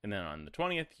 And then on the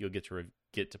 20th, you'll get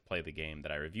to play the game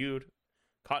that I reviewed,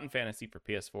 Cotton Fantasy for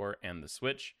PS4 and the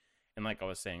Switch. And like I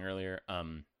was saying earlier,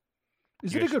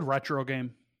 is it a good retro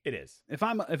game? It is. If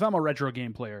I'm a retro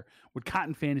game player, would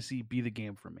Cotton Fantasy be the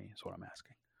game for me? Is what I'm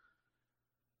asking.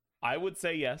 I would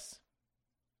say yes,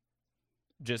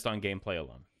 just on gameplay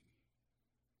alone.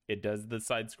 It does the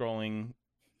side-scrolling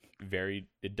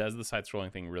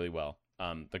thing really well.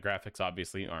 The graphics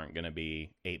obviously aren't going to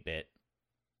be 8-bit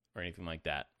or anything like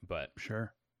that, but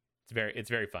sure, it's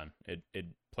very fun. It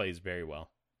plays very well.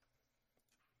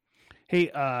 Hey,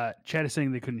 chat is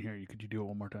saying they couldn't hear you. Could you do it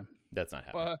one more time? That's not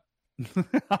happening.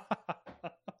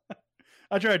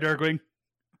 I tried Darkwing.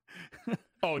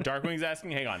 Oh, Darkwing's asking?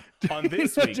 Hang on. On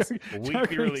this week's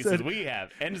weekly releases, we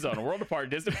have Endzone, A World Apart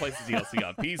Distant Places DLC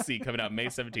on PC coming out May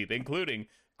 17th, including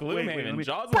Gloomhaven,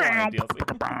 Jaws of the Lion DLC.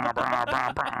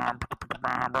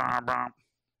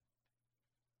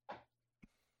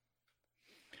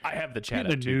 I have the chat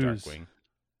up too, Darkwing.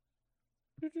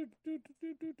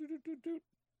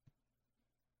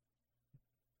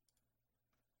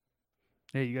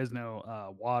 Hey, you guys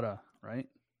know WADA, right?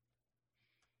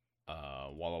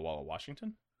 Walla Walla,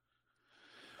 Washington?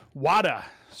 WADA.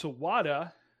 So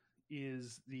WADA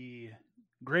is the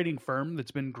grading firm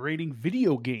that's been grading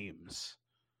video games.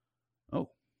 Oh.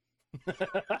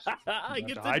 I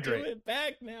get to do it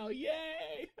back now.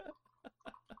 Yay!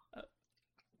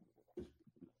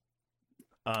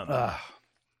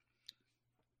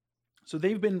 So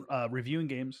they've been reviewing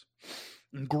games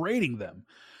and grading them.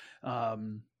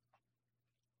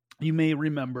 You may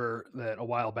remember that a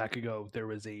while back ago, there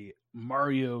was a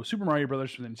Super Mario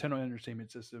Brothers for the Nintendo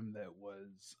Entertainment System that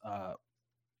was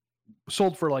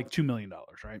sold for like $2 million,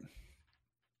 right?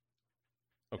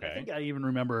 Okay. I think I even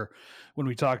remember when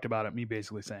we talked about it, me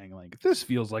basically saying like, this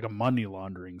feels like a money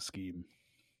laundering scheme.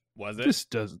 Was it?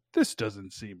 This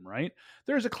doesn't seem right.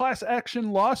 There's a class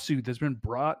action lawsuit that's been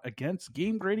brought against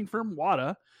game grading firm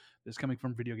WADA. This is coming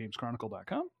from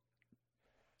VideoGamesChronicle.com,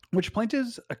 which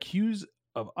plaintiffs accuse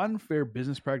of unfair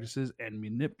business practices and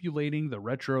manipulating the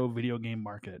retro video game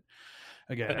market.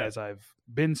 Again, as I've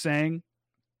been saying,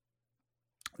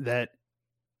 that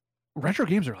retro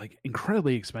games are like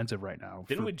incredibly expensive right now.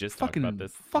 Didn't we just talk about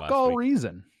this? Fuck all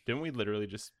reason. Didn't we literally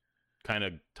just kind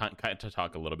of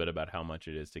talk a little bit about how much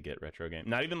it is to get retro games?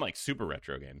 Not even like super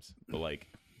retro games, but like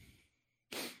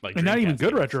and not even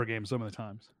good games. Retro games some of the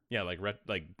times. Yeah, like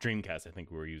Dreamcast. I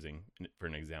think we were using for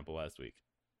an example last week.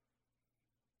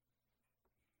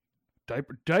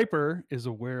 Diaper is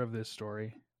aware of this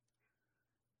story.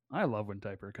 I love when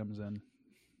Diaper comes in.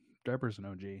 Diaper's an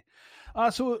OG.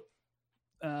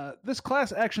 This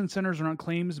class action centers around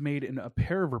claims made in a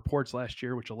pair of reports last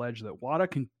year, which allege that WADA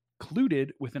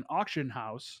concluded with an auction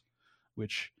house,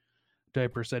 which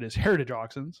Diaper said is Heritage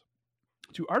Auctions,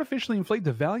 to artificially inflate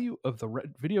the value of the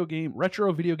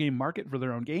retro video game market for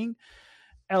their own gain.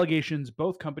 Allegations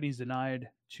both companies denied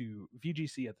to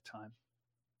VGC at the time.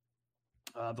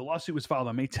 The lawsuit was filed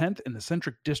on May 10th in the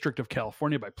Central District of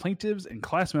California by plaintiffs and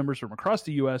class members from across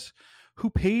the U.S. who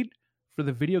paid for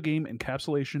the video game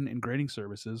encapsulation and grading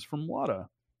services from WADA.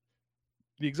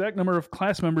 The exact number of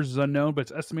class members is unknown, but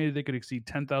it's estimated they could exceed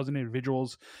 10,000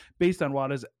 individuals based on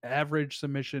WADA's average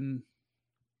submission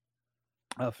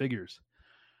figures.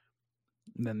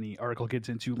 And then the article gets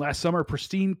into last summer, a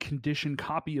pristine condition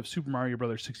copy of Super Mario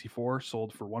Bros. 64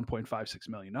 sold for $1.56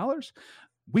 million.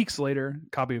 Weeks later, a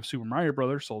copy of Super Mario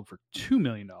Bros. Sold for $2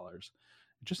 million.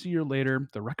 Just a year later,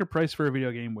 the record price for a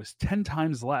video game was 10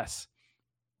 times less,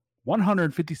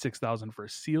 $156,000 for a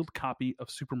sealed copy of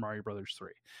Super Mario Bros.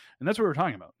 3. And that's what we're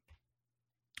talking about.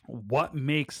 What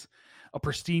makes a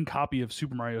pristine copy of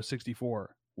Super Mario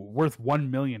 64 worth $1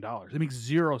 million? It makes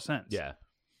 0 sense. Yeah.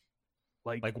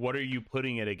 Like what are you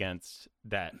putting it against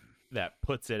that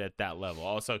puts it at that level?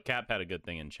 Also, Cap had a good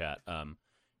thing in chat.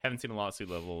 Haven't seen a lawsuit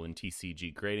level in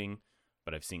TCG grading,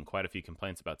 but I've seen quite a few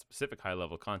complaints about specific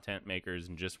high-level content makers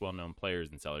and just well-known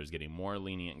players and sellers getting more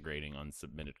lenient grading on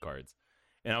submitted cards.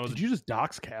 And did you just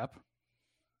dox Cap?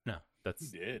 No,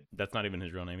 that's not even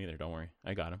his real name either. Don't worry,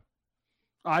 I got him.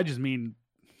 I just mean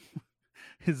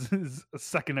his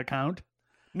second account.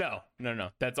 No.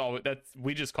 That's all.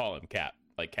 We just call him Cap,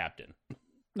 like Captain.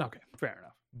 Okay, fair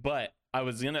enough. But I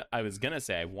was gonna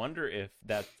say, I wonder if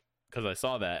that, because I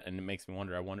saw that and it makes me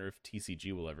wonder. I wonder if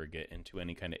TCG will ever get into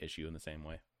any kind of issue in the same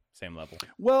way, same level.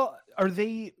 Well, are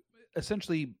they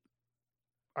essentially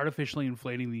artificially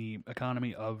inflating the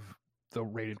economy of the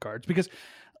rated cards? Because,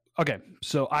 okay,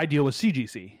 so I deal with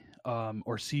CGC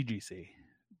or CGC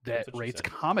that That's what she rates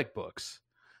said. comic books,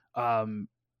 and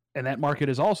that market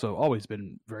has also always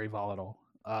been very volatile.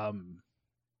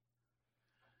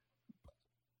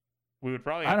 We would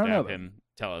probably I have don't to have know. him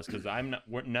tell us, because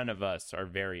none of us are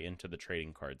very into the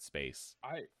trading card space.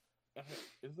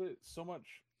 Is it so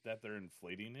much that they're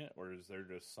inflating it, or is there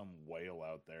just some whale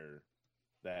out there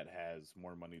that has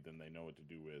more money than they know what to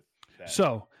do with?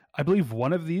 So I believe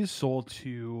one of these sold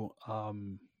to,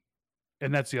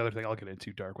 and that's the other thing I'll get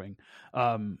into, Darkwing.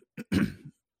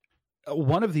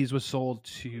 One of these was sold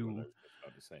to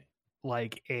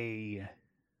like a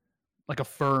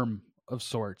firm of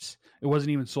sorts. It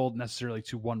wasn't even sold necessarily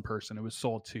to one person. It was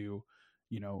sold to,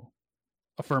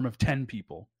 a firm of 10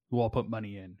 people who all put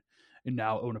money in and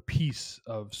now own a piece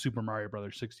of Super Mario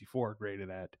Brothers 64 graded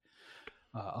at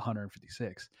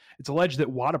 156. It's alleged that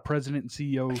WATA president and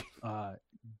CEO,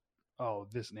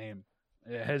 this name,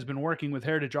 has been working with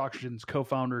Heritage Auctions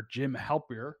co-founder Jim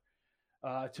Halper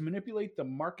to manipulate the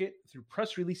market through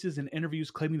press releases and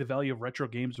interviews, claiming the value of retro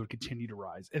games would continue to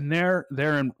rise. And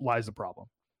therein lies the problem.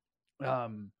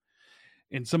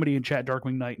 And somebody in chat,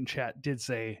 Darkwing Knight in chat, did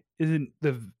say, isn't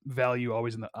the value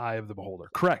always in the eye of the beholder?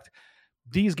 Correct.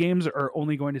 These games are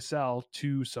only going to sell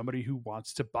to somebody who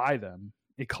wants to buy them.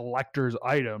 A collector's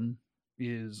item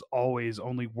is always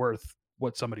only worth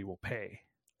what somebody will pay.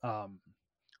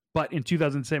 But in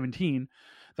 2017,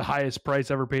 the highest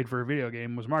price ever paid for a video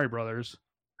game was Mario Brothers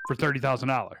for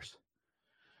 $30,000.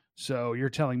 So you're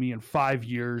telling me in 5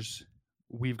 years,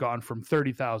 we've gone from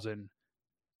 $30,000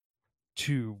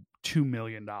 to $2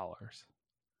 million.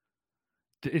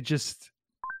 It just,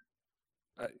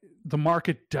 the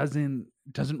market doesn't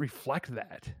reflect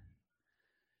that.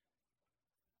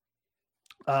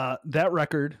 That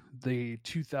record, the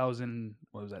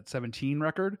 2017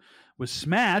 record, was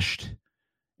smashed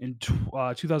in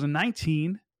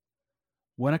 2019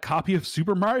 when a copy of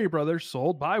Super Mario Brothers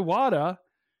sold by WATA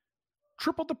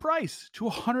tripled the price to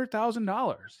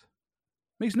 $100,000.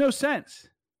 Makes no sense.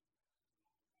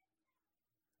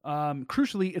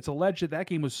 Crucially, it's alleged that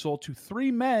game was sold to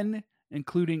 3 men,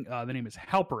 including the name is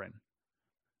Halperin,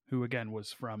 who again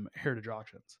was from Heritage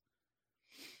Auctions.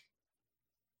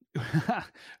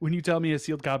 When you tell me a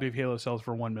sealed copy of Halo sells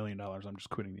for $1 million, I'm just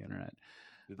quitting the internet.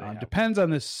 Depends on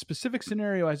this specific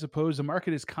scenario, I suppose. The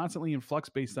market is constantly in flux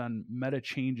based on meta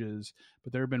changes,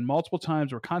 but there have been multiple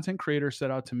times where content creators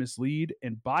set out to mislead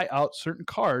and buy out certain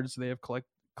cards they have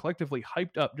collectively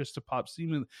hyped up just to pop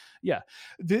seemingly. Yeah,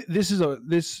 this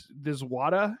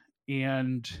WATA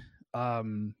and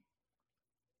that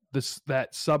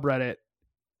subreddit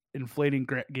inflating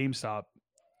GameStop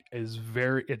is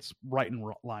it's right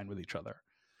in line with each other.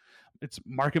 It's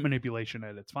market manipulation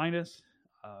at its finest.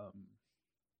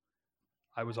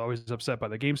 I was always upset by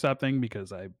the GameStop thing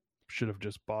because I should have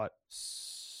just bought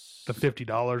the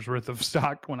 $50 worth of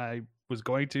stock when I was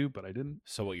going to, but I didn't.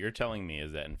 So what you're telling me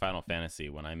is that in Final Fantasy,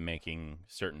 when I'm making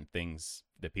certain things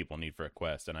that people need for a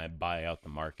quest and I buy out the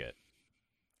market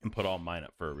and put all mine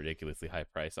up for a ridiculously high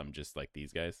price, I'm just like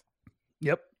these guys?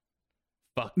 Yep.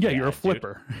 Fuck yeah, you're a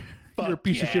flipper. You're a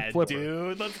piece of shit flipper.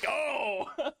 Dude, let's go.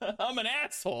 I'm an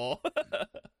asshole.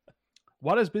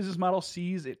 WATA's business model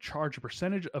sees it charge a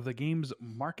percentage of the game's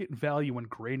market value when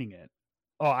grading it.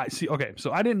 Oh, I see. Okay,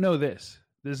 so I didn't know this.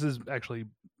 This is actually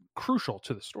crucial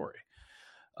to the story.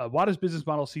 WATA's business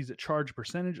model sees it charge a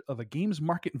percentage of a game's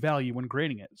market value when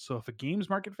grading it. So if a game's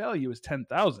market value is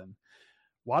 $10,000,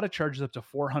 WATA charges up to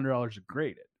 $400 to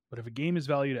grade it. But if a game is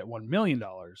valued at $1 million,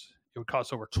 it would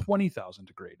cost over $20,000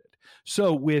 to grade it.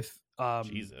 So with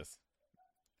Jesus,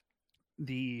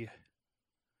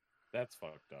 that's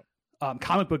fucked up.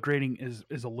 Comic book grading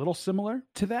is a little similar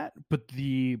to that, but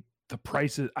the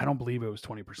price is, I don't believe it was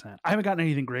 20%. I haven't gotten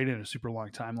anything graded in a super long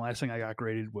time. The last thing I got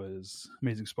graded was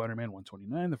Amazing Spider-Man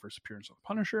 129, the first appearance of the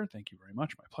Punisher. Thank you very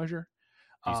much. My pleasure.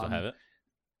 Do you still have it?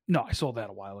 No, I sold that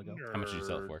a while ago. How much did you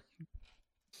sell it for?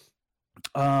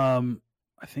 I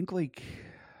think like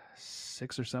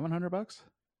 $600 or $700.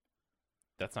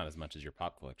 That's not as much as your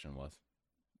pop collection was.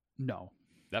 No,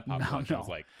 that pop collection was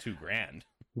like $2,000.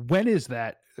 When is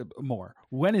that more?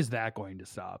 When is that going to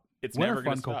stop? It's when never are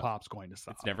going to Funko stop. Pop's going to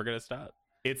stop? It's never going to stop.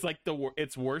 It's like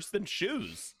it's worse than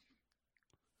shoes.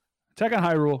 Attack on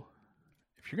Hyrule.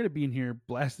 If you're going to be in here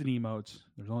blasting emotes,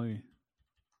 there's only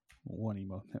one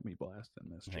emote that me blast in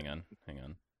this. Hang on.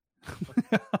 Hang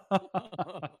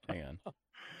on.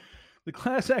 The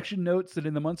class action notes that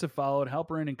in the months that followed,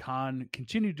 Halperin and Khan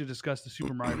continued to discuss the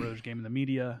Super Mario Bros. Game in the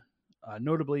media,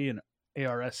 notably an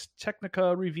ARS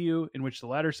Technica review in which the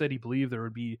latter said he believed there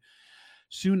would be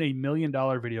soon $1 million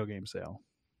video game sale.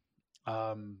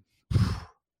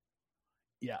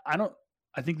 Yeah,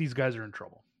 I think these guys are in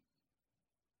trouble.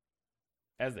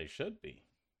 As they should be.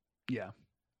 Yeah.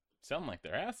 Sound like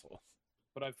they're assholes.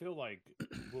 But I feel like,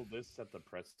 will this set the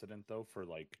precedent, though, for,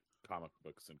 like, comic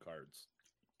books and cards?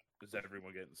 Is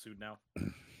everyone getting sued now?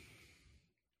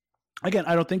 Again,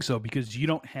 I don't think so, because you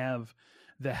don't have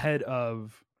the head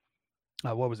of,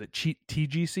 what was it,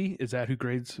 TGC? Is that who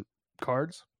grades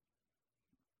cards?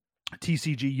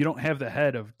 TCG. You don't have the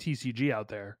head of TCG out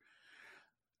there,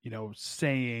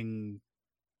 saying,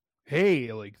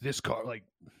 hey, like this card, like,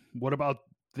 what about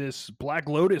this Black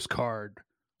Lotus card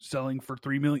selling for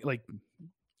 3 million? Like,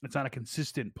 it's not a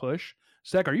consistent push.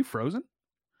 Stack, are you frozen?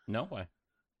 No way.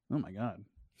 Oh my God.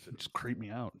 It just creeped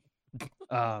me out.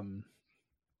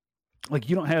 Like,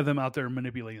 you don't have them out there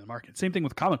manipulating the market. Same thing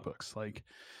with comic books. Like,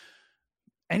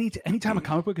 anytime a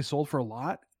comic book is sold for a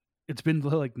lot, it's been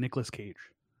like Nicolas Cage.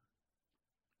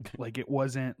 Like, it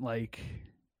wasn't like,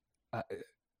 I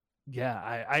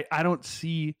don't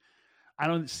see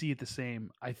it the same.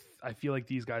 I feel like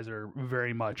these guys are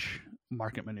very much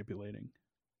market manipulating.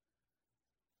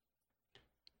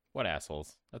 What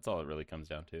assholes? That's all it really comes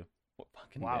down to. What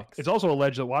fucking Wow. dicks. It's also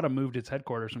alleged that WATA moved its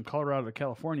headquarters from Colorado to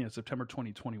California in September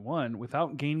 2021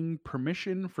 without gaining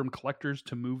permission from collectors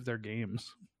to move their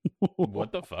games.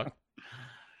 What the fuck?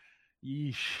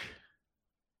 Yeesh.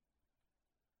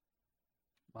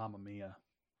 Mamma mia.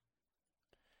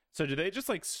 So do they just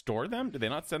like store them? Do they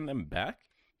not send them back?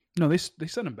 No, they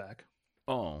send them back.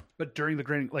 Oh. But during the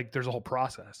grading, like, there's a whole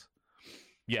process.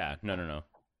 Yeah, no.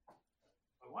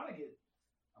 I want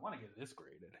to get this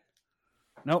graded.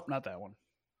 Nope, not that one.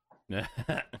 That's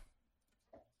a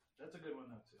good one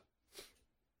though too.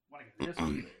 I want to get this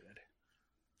one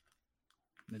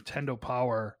graded. Nintendo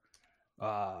Power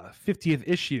 50th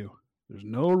issue. There's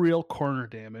no real corner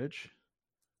damage.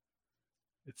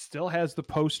 It still has the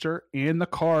poster and the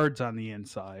cards on the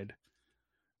inside.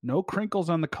 No crinkles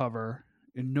on the cover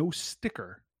and no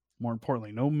sticker. More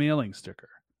importantly, no mailing sticker.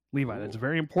 Levi, that's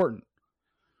very important.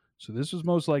 So this was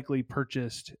most likely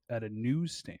purchased at a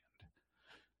newsstand.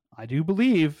 I do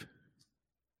believe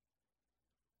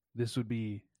this would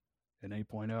be an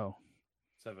 8.0.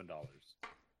 $7.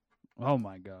 Oh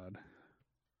my God.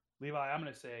 Levi, I'm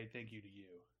going to say thank you to you.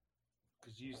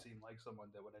 Because you seem like someone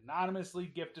that would anonymously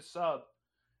gift a sub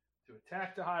to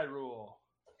Attack to Hyrule.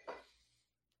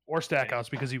 Or Stackhouse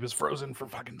because he was frozen for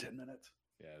fucking 10 minutes.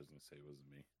 Yeah, I was going to say it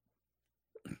wasn't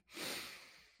me.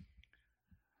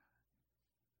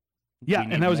 Yeah,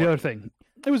 and that was the other thing.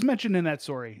 It was mentioned in that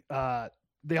story.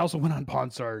 They also went on Pawn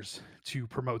Stars to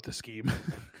promote the scheme.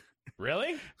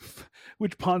 Really?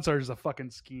 Which Pawn Stars is a fucking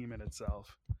scheme in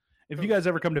itself. If you guys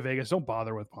ever come to Vegas, don't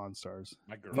bother with Pawn Stars.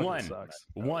 My girl Sucks.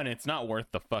 One, it's not worth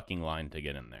the fucking line to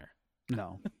get in there.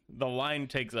 No. The line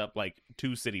takes up like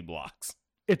 2 city blocks.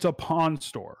 It's a pawn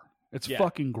store. It's Yeah.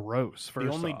 fucking gross. The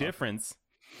only difference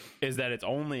is that it's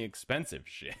only expensive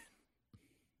shit.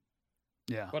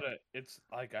 Yeah. But it's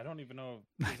like, I don't even know.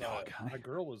 I know a guy. My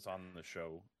girl was on the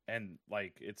show, and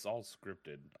like, it's all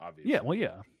scripted, obviously. Yeah, well,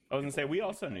 yeah. I was gonna say we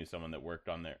also knew someone that worked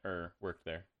on there or worked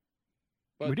there.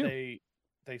 But we do. they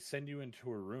send you into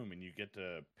a room, and you get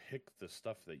to pick the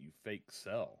stuff that you fake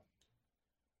sell.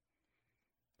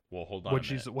 Well, hold on.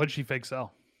 What'd she fake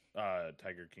sell?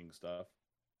 Tiger King stuff.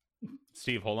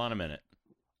 Steve, hold on a minute.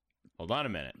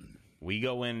 We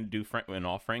go in and do in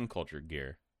all frame culture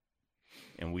gear,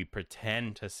 and we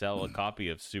pretend to sell a copy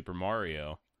of Super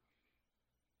Mario.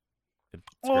 It's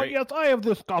great. Yes, I have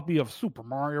this copy of Super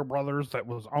Mario Brothers that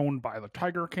was owned by the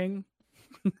Tiger King.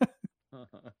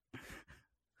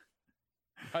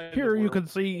 Here you can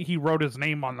see he wrote his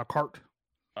name on the cart.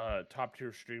 Top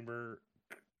tier streamer,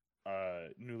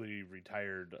 newly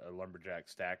retired Lumberjack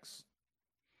Stacks.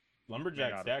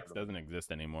 Lumberjack Not Stacks affordable. doesn't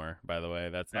exist anymore, by the way.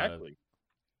 That's Exactly.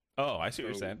 not. Oh, I see what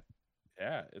you're So- saying.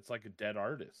 Yeah, it's like a dead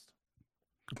artist.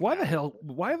 Why the hell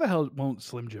won't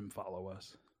Slim Jim follow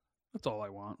us? That's all I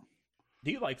want.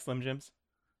 Do you like Slim Jims?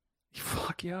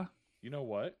 Fuck yeah. You know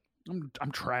what?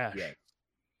 I'm trash. Yes.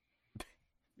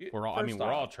 We're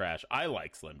all trash. I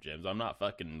like Slim Jims. I'm not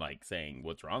fucking like saying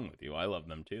what's wrong with you. I love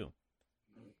them too.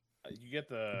 You get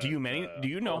the. Do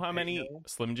you know how many jalapeno?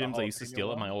 Slim Jims I used to jalapeno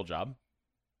steal at my one? old job?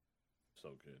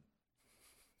 So good.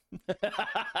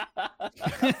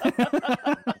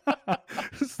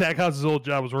 Stackhouse's old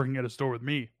job was working at a store with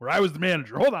me, where I was the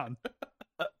manager. Hold on.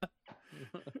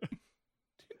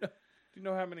 Do you You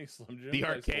know how many Slim Jims The I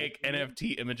sold archaic to you?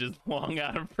 NFT images long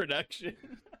out of production.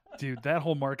 Dude, that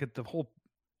whole market, the whole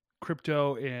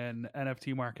crypto and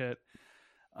NFT market,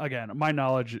 again, my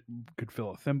knowledge could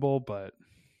fill a thimble, but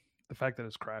the fact that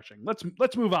it's crashing. Let's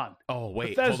move on. Oh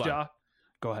wait, Bethesda.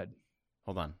 Go ahead.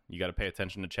 hold on. You got to pay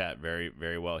attention to chat very,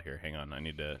 very well here. Hang on, I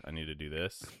need to do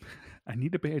this. I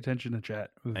need to pay attention to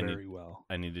chat very well.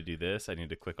 I need to do this. I need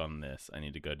to click on this. I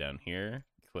need to go down here,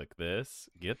 click this,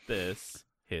 get this,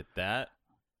 hit that.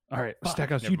 All right, Fuck,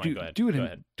 Stackhouse, never you mind. do Go ahead. do it Go in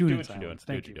ahead. do it Do in what you're doing. silence.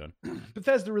 Do Thank what you. you're doing.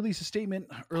 Bethesda released a statement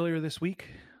earlier this week,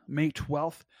 May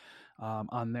 12th,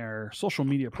 on their social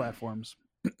media platforms.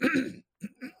 Let me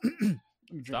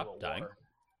drink a Stop little dying. water.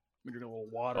 Let me drink a little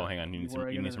water. Oh, hang on. You need before I some.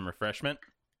 You get need in. some refreshment.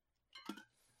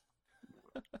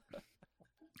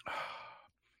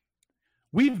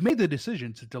 We've made the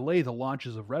decision to delay the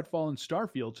launches of Redfall and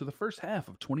Starfield to the first half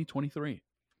of 2023.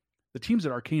 The teams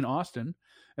at Arcane Austin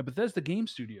and Bethesda Game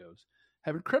Studios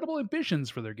have incredible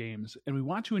ambitions for their games, and we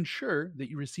want to ensure that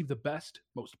you receive the best,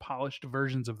 most polished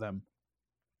versions of them.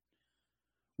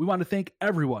 We want to thank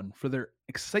everyone for their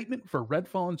excitement for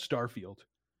Redfall and Starfield.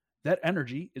 That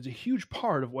energy is a huge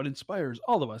part of what inspires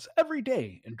all of us every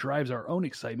day and drives our own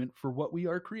excitement for what we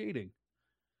are creating.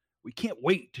 We can't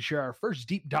wait to share our first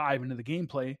deep dive into the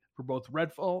gameplay for both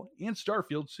Redfall and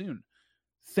Starfield soon.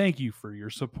 Thank you for your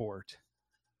support.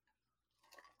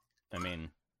 I mean,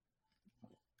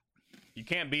 you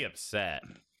can't be upset.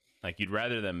 Like, you'd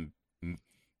rather them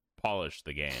polish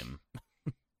the game.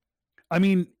 I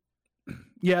mean,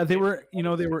 yeah, they were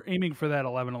aiming for that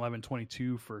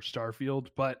 11-11-22 for Starfield,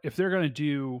 but if they're going to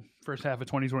do first half of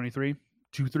 2023,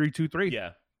 2-3-2-3.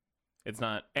 Yeah, it's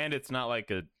not like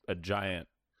a giant,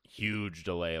 huge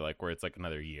delay, like where it's like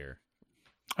another year.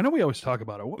 I know we always talk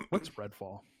about it. What's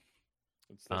Redfall?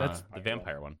 It's That's the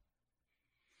vampire one.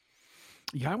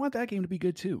 Yeah, I want that game to be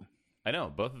good too. I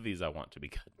know both of these I want to be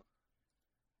good.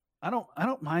 I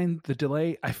don't mind the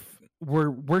delay.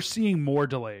 We're seeing more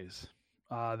delays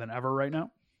than ever right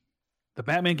now. The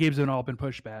Batman games have all been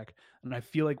pushed back, and I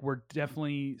feel like we're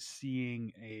definitely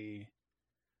seeing a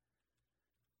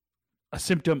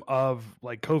symptom of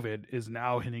like COVID is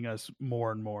now hitting us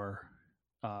more and more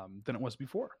than it was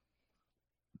before.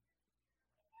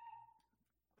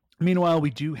 Meanwhile, we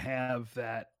do have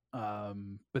that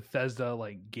Bethesda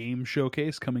like game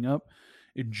showcase coming up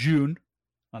in June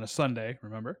on a Sunday.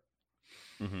 Remember?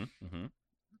 Mm-hmm. Mm-hmm.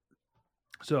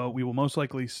 So we will most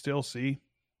likely still see.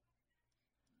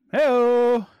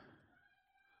 Hey-o!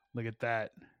 Look at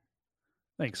that.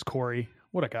 Thanks, Corey.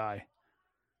 What a guy.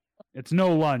 It's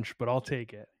no lunch, but I'll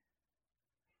take it.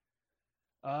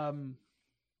 Uh-oh.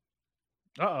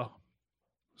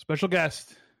 Special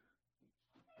guest.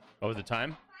 What was the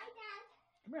time?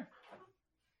 Come here.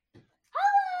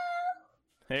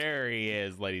 There he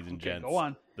is, ladies and Okay, gents. go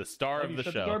on. The star of the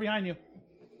Shut show. the door behind you.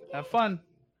 Have fun.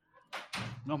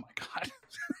 Oh my god.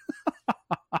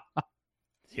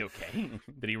 Is he okay?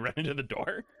 Did he run into the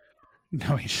door?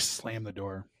 No, he just slammed the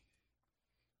door.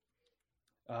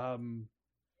 Jeez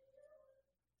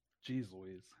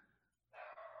Louise.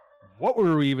 What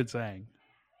were we even saying?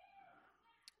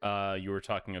 You were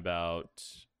talking about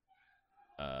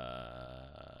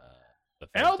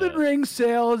Elden Ring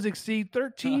sales exceed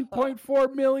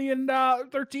 13.4 million.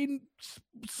 13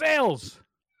 sales.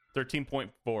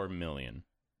 13.4 million.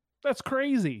 That's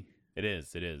crazy. It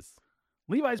is. It is.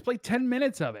 Levi's played 10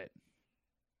 minutes of it.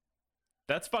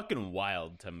 That's fucking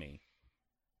wild to me.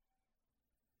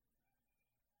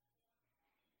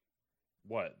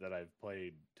 What, that I've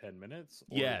played 10 minutes?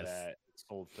 Or Yes. that it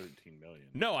sold 13 million?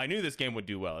 No, I knew this game would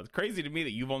do well. It's crazy to me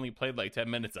that you've only played like 10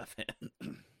 minutes of it.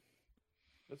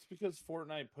 That's because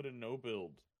Fortnite put a no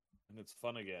build, and it's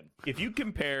fun again. If you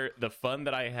compare the fun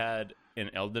that I had in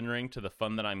Elden Ring to the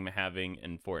fun that I'm having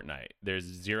in Fortnite, there's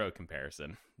zero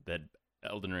comparison. That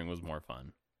Elden Ring was more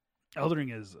fun. Elden Ring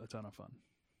is a ton of fun.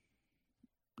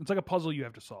 It's like a puzzle you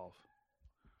have to solve.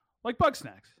 Like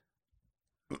Bugsnax.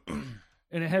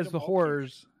 And it has the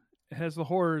horrors. It has the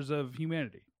horrors of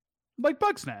humanity. Like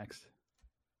Bugsnax.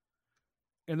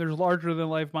 And there's larger than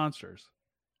life monsters.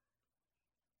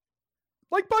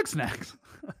 Like Bugsnax.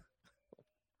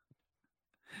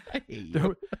 I hate There,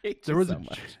 you. I hate there you was so a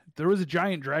much. there was a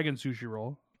giant dragon sushi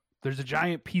roll. There's a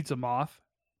giant pizza moth.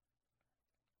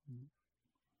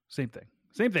 Same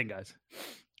thing, guys.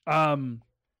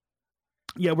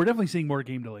 Yeah, we're definitely seeing more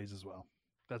game delays as well.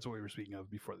 That's what we were speaking of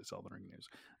before this Elden Ring news.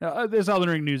 Now, this Elden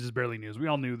Ring news is barely news. We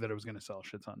all knew that it was going to sell a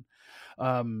shit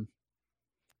ton.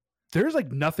 There's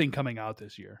like nothing coming out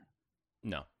this year.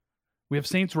 No. We have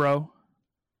Saints Row.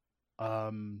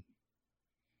 I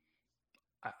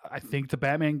think the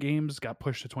Batman games got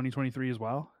pushed to 2023 as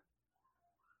well.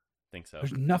 think so.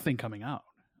 There's nothing coming out.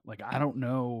 Like, I don't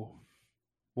know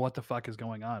what the fuck is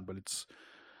going on, but it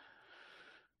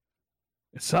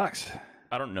sucks.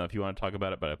 I don't know if you want to talk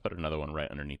about it, but I put another one right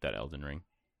underneath that Elden Ring.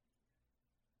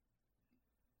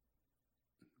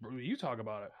 You talk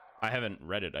about it. I haven't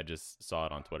read it. I just saw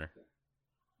it on Twitter.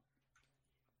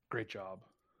 Great job.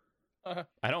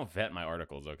 I don't vet my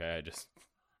articles, okay? I just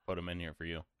put them in here for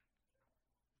you.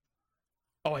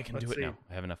 Oh, I can Let's do it see. now.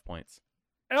 I have enough points.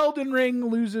 Elden Ring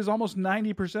loses almost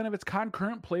 90% of its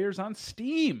concurrent players on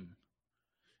Steam.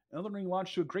 Elden Ring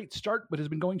launched to a great start, but has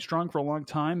been going strong for a long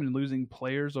time, and losing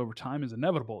players over time is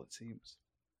inevitable, it seems.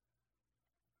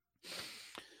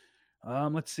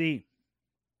 Let's see.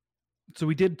 So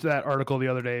we did that article the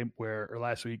other day, or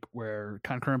last week, where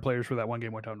concurrent players for that one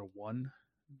game went down to 1.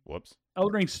 Whoops.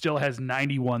 Elden Ring still has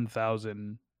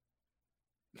 91,000.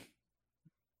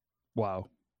 Wow.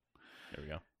 There we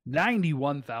go.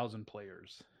 91,000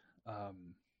 players.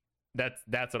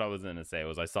 That's what I was going to say.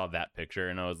 Was I saw that picture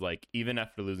and I was like, even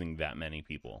after losing that many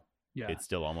people, Yeah. it's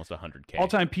still almost 100K.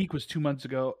 All-time peak was 2 months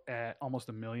ago at almost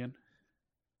 1 million.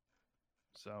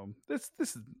 So this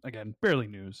is, again, barely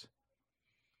news.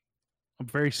 I'm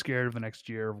very scared of the next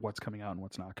year of what's coming out and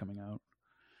what's not coming out.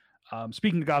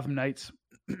 Speaking of Gotham Knights,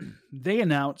 they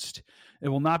announced it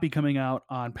will not be coming out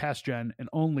on past gen and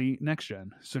only next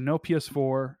gen. So no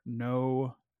PS4,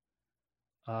 no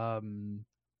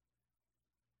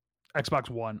Xbox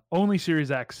One, only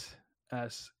Series X,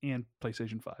 S, and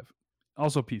PlayStation 5.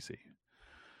 Also PC.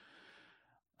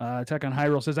 Tech on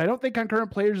Hyrule says, I don't think concurrent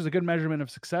players is a good measurement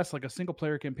of success. Like a single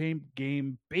player campaign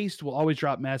game based will always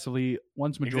drop massively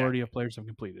once majority of players have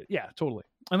completed it. Yeah, totally.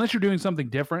 Unless you're doing something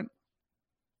different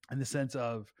in the sense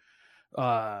of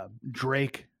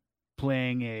Drake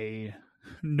playing a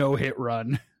no-hit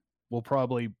run will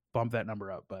probably bump that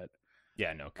number up. But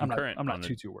yeah, no, I'm concurrent. not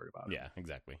too worried about it. Yeah,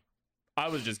 exactly. I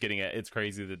was just getting at, it's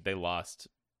crazy that they lost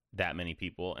that many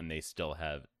people and they still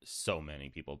have so many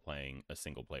people playing a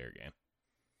single player game.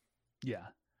 Yeah.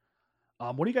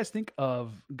 What do you guys think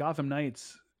of Gotham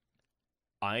Knights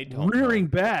I don't rearing know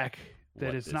back that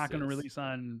what it's this not going to is. release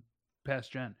on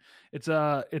past gen? It's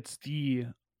the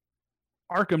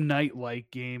Arkham Knight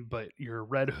like game, but you're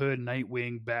Red Hood,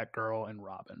 Nightwing, Batgirl, and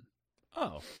Robin.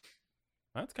 Oh,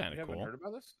 that's kind You of haven't cool. heard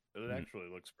about this? It Mm. actually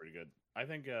looks pretty good. I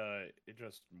think it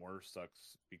just more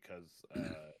sucks because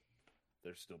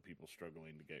there's still people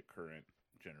struggling to get current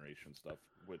generation stuff.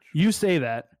 Which You say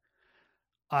that.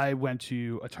 I went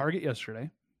to a Target yesterday.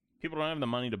 People don't have the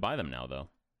money to buy them now, though.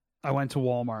 I went to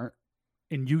Walmart,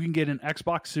 and you can get an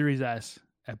Xbox Series S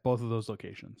at both of those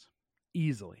locations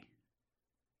easily.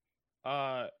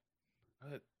 the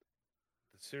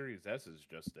Series S is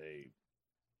just a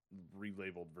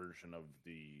relabeled version of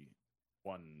the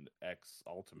One X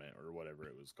Ultimate or whatever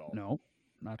it was called. No,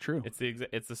 not true. It's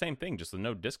the same thing, just with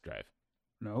no disc drive.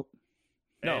 Nope.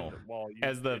 No, And, well,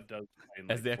 as the- it does play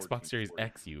in, As the like, Xbox Series 1440.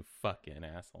 X, you fucking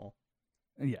asshole.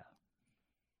 Yeah.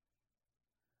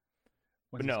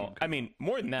 But When's this no, game I coming mean,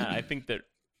 more than that, I think that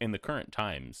in the current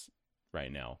times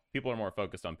right now, people are more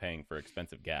focused on paying for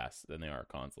expensive gas than they are a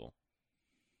console.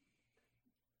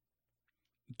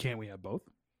 out? Can't we have both?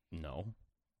 No.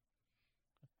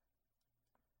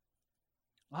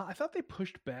 I thought they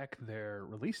pushed back their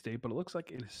release date, but it looks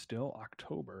like it is still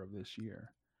October of this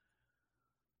year.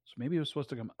 So maybe it was supposed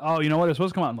to come. Oh, you know what? It was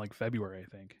supposed to come out in like February,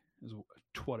 I think, is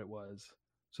what it was.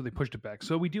 So they pushed it back.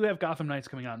 So we do have Gotham Knights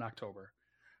coming out in October,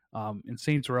 and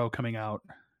Saints Row coming out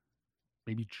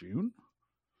maybe June.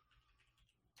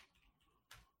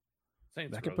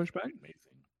 Saints that get Row's pushed pretty back?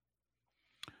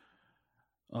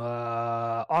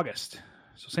 Amazing. August.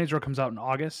 So Saints Row comes out in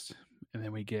August, and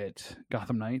then we get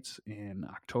Gotham Knights in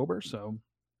October. So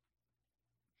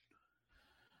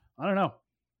I don't know.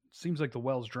 Seems like the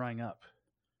well's drying up.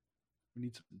 We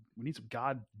need some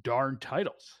god darn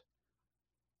titles.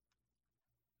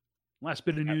 Last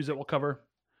bit of news that we'll cover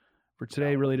for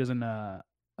today really doesn't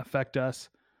affect us.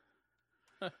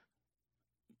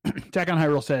 Attack on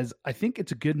Hyrule says, I think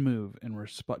it's a good move, and we're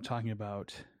talking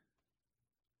about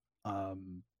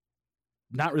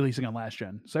not releasing on last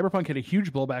gen. Cyberpunk had a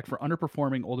huge blowback for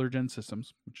underperforming older gen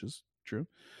systems, which is true.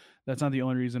 That's not the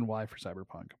only reason why for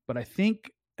Cyberpunk. But I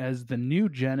think as the new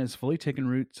gen is fully taken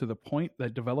root to the point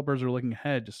that developers are looking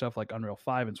ahead to stuff like Unreal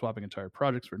 5 and swapping entire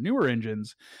projects for newer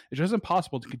engines, it's just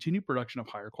impossible to continue production of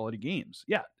higher quality games.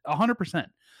 Yeah, 100%.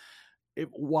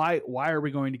 Why are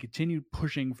we going to continue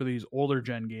pushing for these older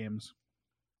gen games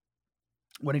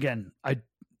when, again,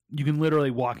 you can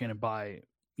literally walk in and buy,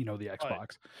 the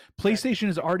Xbox. PlayStation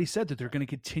has already said that they're going to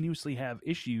continuously have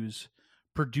issues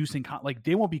producing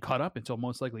they won't be caught up until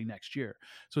most likely next year.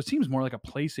 So it seems more like a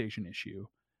PlayStation issue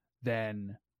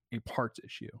than a parts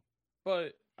issue.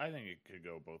 But I think it could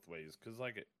go both ways because,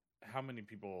 like, how many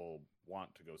people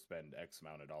want to go spend X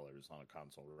amount of dollars on a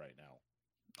console right now?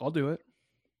 I'll do it.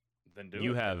 Then do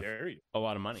You it. have Dare you. a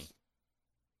lot of money.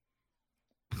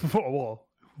 Whoa,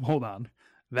 hold on.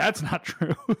 That's not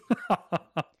true.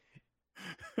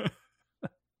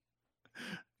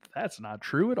 That's not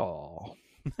true at all.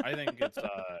 I think it's.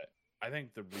 I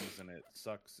think the reason it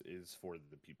sucks is for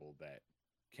the people that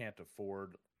can't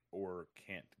afford or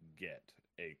can't get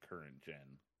a current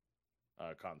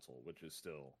gen console, which is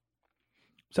still.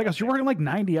 Sekos, you're working like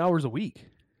 90 hours a week.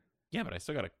 Yeah, but I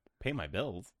still got to pay my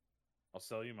bills. I'll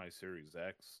sell you my Series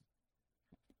X.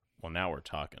 Well, now we're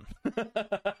talking.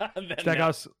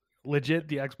 Sekos, legit,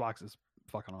 the Xbox is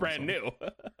fucking awesome. Brand new.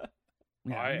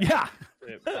 Yeah. Yeah.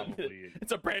 It probably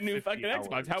It's a brand new 50 fucking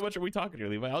Xbox. How hours. much are we talking here,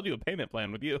 Levi? I'll do a payment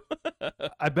plan with you.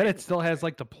 I bet it still has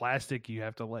like the plastic you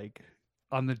have to like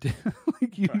on the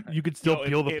like you could still Yo,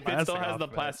 peel the if plastic. it still has off the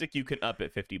of it. plastic, you can up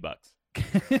it $50.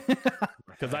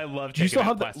 Because I love. Do you taking still that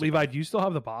have the plastic Levi? off. Do you still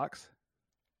have the box?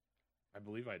 I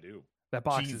believe I do. That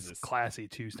box is Jesus. classy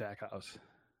too, Stackhouse.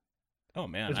 Oh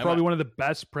man, It's I probably might- one of the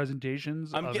best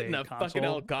presentations. I'm of getting a fucking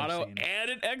console I've Elgato seen. and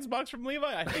an Xbox from Levi.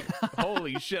 I think,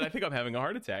 holy shit! I think I'm having a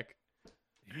heart attack.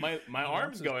 My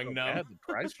arm's This is going so numb. bad, the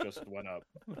price just went up.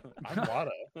 I bought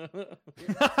it.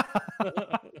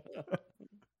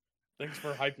 Thanks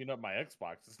for hyping up my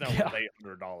Xbox. It's now Yeah. worth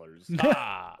 $800.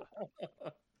 Ah,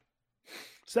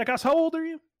 Stackhouse, how old are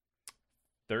you?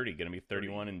 30, gonna be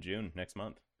 31 in June next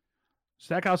month.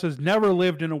 Stackhouse has never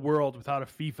lived in a world without a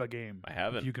FIFA game. I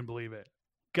haven't. If you can believe it.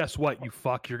 Guess what, you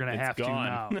fuck? You're gonna It's have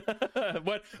gone. to now.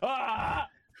 What? Ah!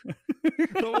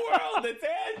 The world is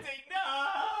ending. No!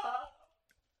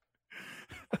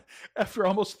 After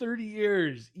almost 30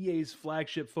 years, EA's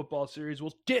flagship football series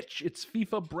will ditch its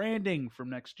FIFA branding from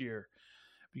next year.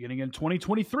 Beginning in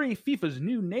 2023, FIFA's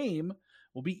new name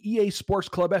will be EA Sports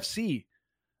Club FC.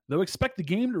 They'll expect the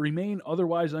game to remain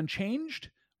otherwise unchanged,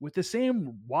 with the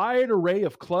same wide array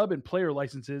of club and player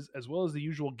licenses, as well as the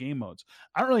usual game modes.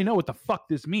 I don't really know what the fuck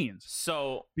this means,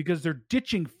 So, because they're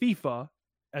ditching FIFA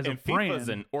as a and brand. FIFA's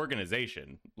an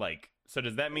organization. Like, so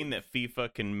does that mean that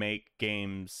FIFA can make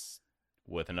games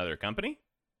with another company?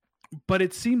 But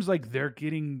it seems like they're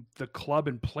getting the club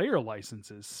and player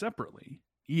licenses separately.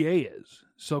 EA is.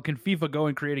 So can FIFA go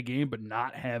and create a game but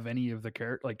not have any of the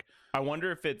character? Like, I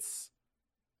wonder if it's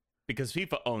because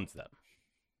FIFA owns them.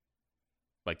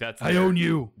 Like that's I their- own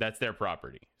you. That's their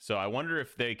property. So I wonder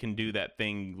if they can do that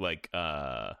thing like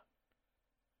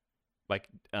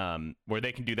where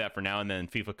they can do that for now, and then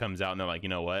FIFA comes out and they're like, you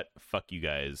know what? Fuck you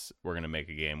guys. We're gonna make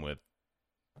a game with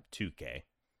 2K.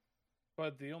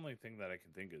 But the only thing that I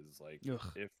can think is, like,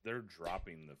 Ugh. if they're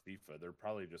dropping the FIFA, they're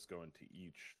probably just going to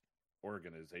each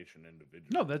organization individually.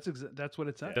 No, that's what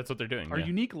it says. That's what they're doing. Our yeah.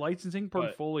 unique licensing But-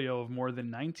 portfolio of more than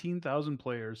 19,000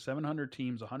 players, 700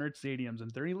 teams, 100 stadiums,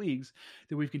 and 30 leagues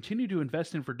that we've continued to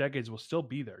invest in for decades will still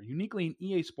be there, uniquely in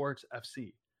EA Sports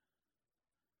FC.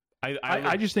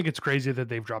 I just think it's crazy that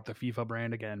they've dropped the FIFA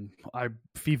brand again.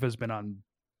 FIFA's been on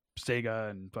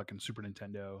Sega and fucking Super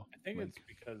Nintendo. I think Like, it's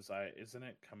because isn't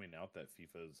it coming out that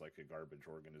FIFA is like a garbage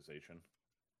organization?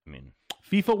 I mean,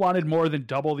 FIFA wanted more than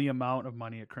double the amount of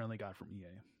money it currently got from EA.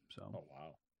 So Oh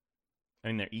wow.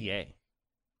 they're EA.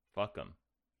 Fuck them.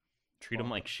 Treat them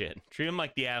like shit. Treat them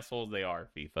like the assholes they are.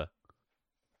 FIFA.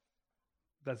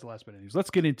 that's the last bit of news. Let's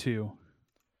get into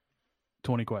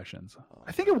 20 questions.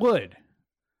 I think it would.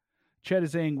 Chad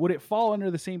is saying, would it fall under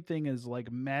the same thing as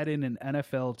like Madden and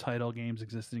NFL title games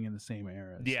existing in the same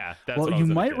eras? Yeah, that's Well, what I you was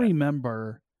gonna might get at.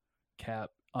 remember,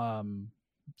 Cap.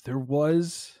 There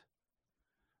was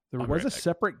I'll be a right back.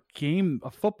 separate game, a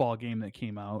football game that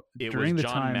came out It during was the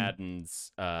John time.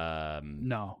 Madden's.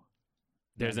 No,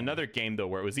 There's No. another game though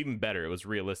where it was even better. It was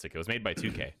realistic. It was made by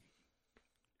 2K.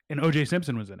 and OJ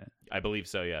Simpson was in it. I believe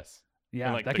so. Yes. Yeah,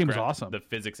 And, like, that the game was gra- awesome. The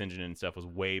physics engine and stuff was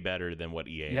way better than what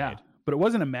EA Yeah, made. but it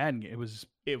wasn't a Madden game. It was.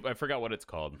 I forgot what it's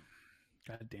called,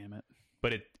 God damn it.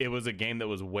 but it was a game that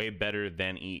was way better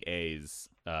than EA's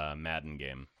Madden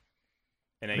game.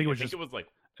 And I think it was like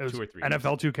It was 2 or 3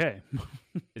 NFL 2K.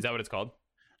 Is that what it's called?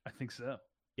 I think so.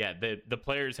 Yeah, the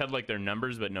players had like their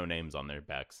numbers but no names on their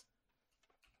backs.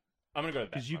 I'm gonna go to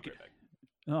that. 'Cause you I'll be could- right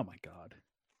back. Oh my god.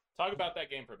 Talk about that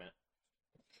game for a minute.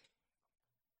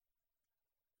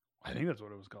 I think that's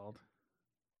what it was called.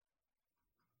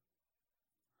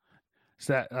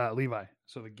 Levi.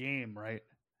 So the game, right,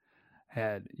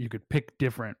 had you could pick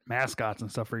different mascots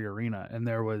and stuff for your arena, and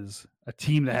there was a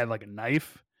team that had like a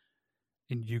knife,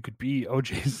 and you could be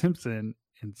OJ Simpson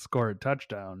and score a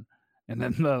touchdown, and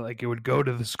then it would go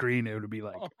to the screen. It would be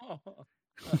like,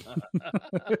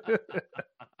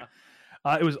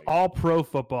 It was All Pro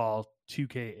Football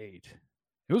 2K8.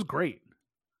 It was great.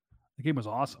 The game was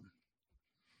awesome.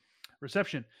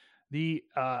 Reception. The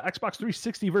Xbox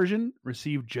 360 version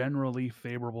received generally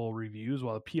favorable reviews,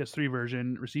 while the PS3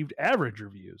 version received average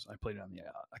reviews. I played it on the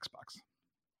Xbox.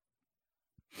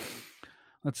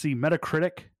 Let's see.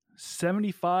 Metacritic,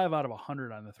 75 out of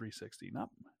 100 on the 360.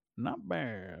 Not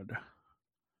bad.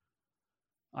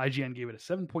 IGN gave it a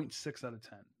 7.6 out of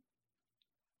 10.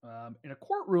 In a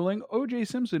court ruling, O.J.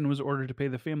 Simpson was ordered to pay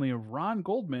the family of Ron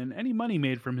Goldman any money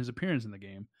made from his appearance in the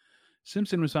game.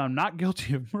 Simpson was found not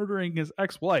guilty of murdering his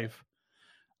ex-wife,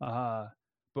 but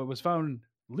was found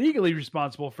legally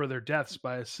responsible for their deaths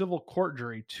by a civil court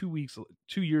jury 2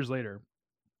 years later.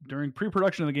 During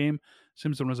pre-production of the game,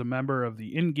 Simpson was a member of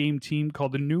the in-game team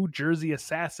called the New Jersey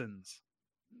Assassins.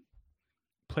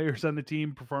 Players on the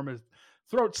team perform a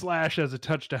throat slash as a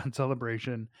touchdown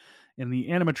celebration, and the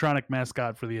animatronic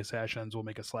mascot for the Assassins will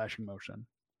make a slashing motion.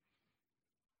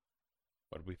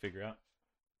 What did we figure out?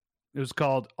 It was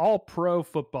called All Pro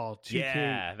Football 2K8.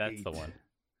 Yeah, that's the one.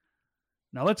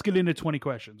 Now let's get into 20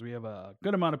 questions. We have a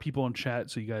good amount of people in chat,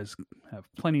 so you guys have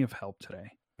plenty of help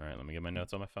today. All right, let me get my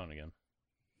notes on my phone again.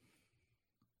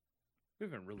 We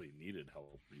haven't really needed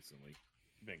help recently.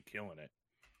 We've been killing it.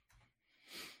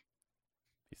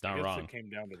 He's not wrong. It came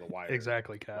down to the wire.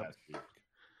 Exactly, Cap. Last week.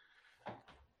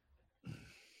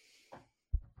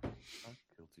 Not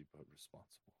guilty, but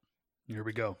responsible. Here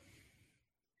we go.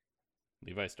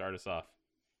 Levi, start us off.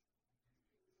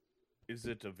 Is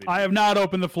it a video? I have not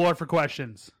opened the floor for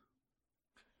questions.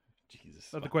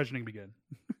 Jesus. Let the questioning begin.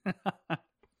 Is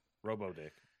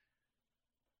Robo-Dick.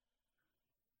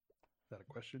 that a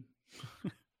question?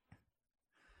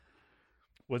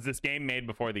 Was this game made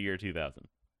before the year 2000?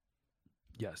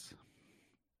 Yes.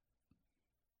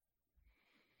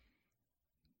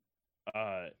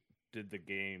 Did the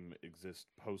game exist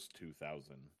post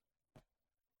 2000?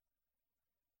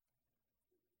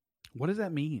 What does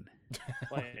that mean?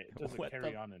 Like, it doesn't What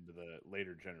carry the- on into the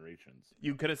later generations.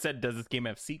 You could have said, does this game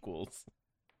have sequels?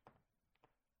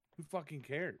 Who fucking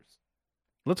cares?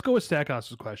 Let's go with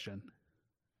Stackhouse's question.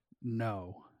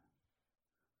 No.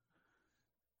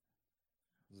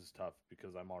 This is tough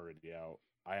because I'm already out.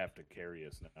 I have to carry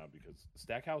us now because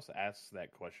Stackhouse asks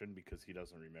that question because he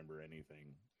doesn't remember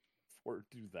anything for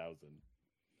 2000.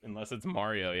 Unless it's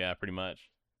Mario, yeah, pretty much.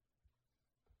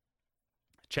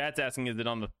 Chat's asking, is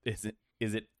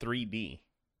it 3D?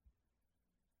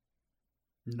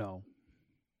 No.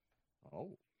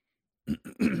 Oh.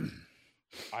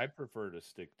 I prefer to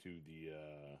stick to the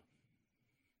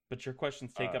But your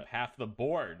questions take up half the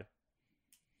board.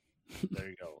 there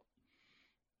you go.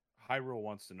 Hyrule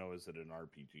wants to know, is it an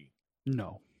RPG?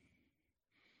 No.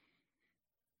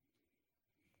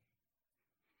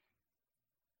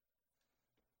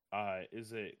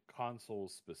 Is it console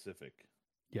specific?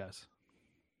 Yes.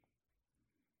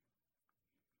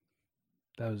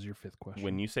 That was your fifth question.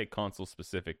 When you say console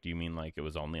specific, do you mean like it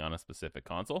was only on a specific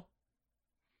console?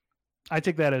 I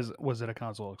take that as, was it a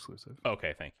console exclusive?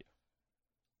 Okay, thank you.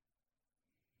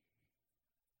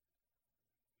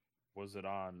 Was it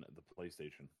on the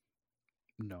PlayStation?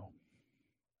 No.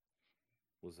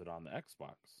 Was it on the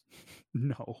Xbox?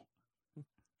 No.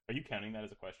 Are you counting that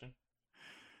as a question?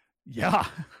 Yeah.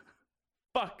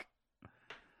 Fuck.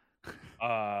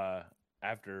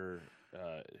 After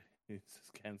it's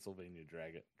Castlevania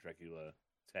Dracula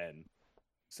 10,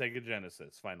 Sega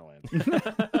Genesis, final answer.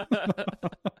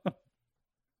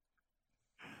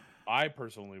 I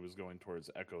personally was going towards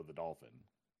Echo the Dolphin.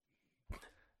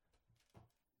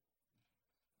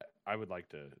 I would like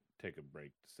to take a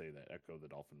break to say that Echo the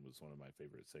Dolphin was one of my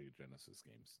favorite Sega Genesis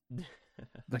games.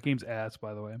 That game's ass,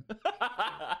 by the way.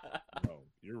 No,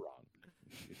 you're wrong.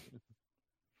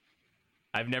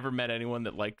 I've never met anyone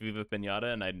that liked Viva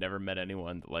Pinata, and I'd never met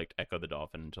anyone that liked Echo the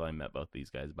Dolphin until I met both these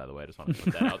guys, by the way. I just want to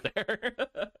put that out there.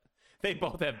 They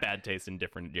both have bad taste in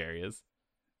different areas.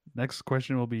 Next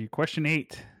question will be question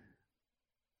 8.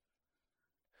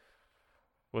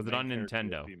 Was it on Main character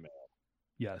Nintendo? female.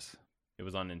 Yes. It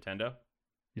was on Nintendo?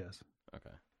 Yes.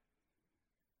 Okay.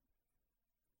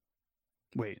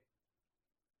 Wait.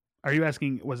 Are you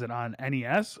asking, was it on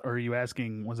NES, or are you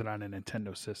asking, was it on a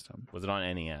Nintendo system? Was it on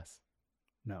NES?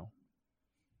 No.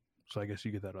 So I guess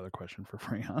you get that other question for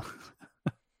free, huh?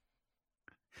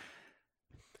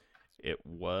 It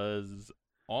was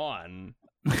on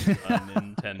a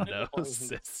Nintendo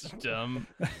system,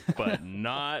 but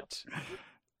not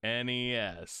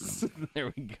NES.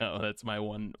 There we go. That's my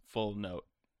one full note.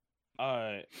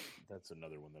 That's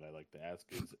another one that I like to ask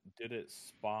is, did it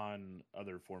spawn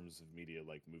other forms of media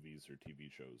like movies or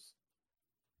TV shows?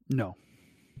 No.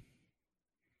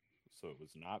 so it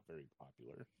was not very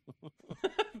popular.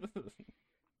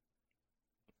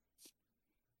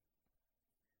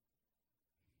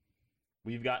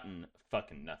 We've gotten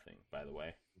fucking nothing, by the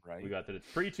way. Right. We got that it's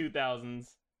pre-2000s,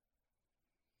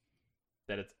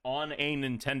 that it's on a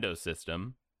Nintendo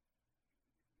system.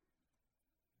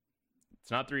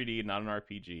 It's not 3D, not an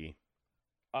RPG.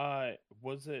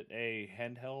 Was it a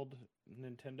handheld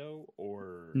Nintendo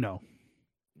or No.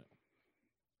 No.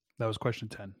 That was question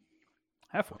 10.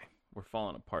 Halfway. We're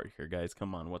falling apart here, guys.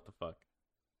 Come on, what the fuck?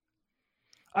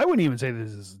 I wouldn't even say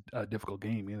this is a difficult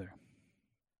game either.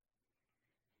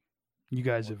 You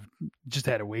guys have just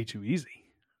had it way too easy.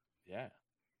 Yeah.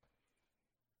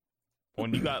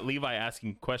 When you got Levi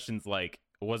asking questions like,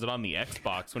 was it on the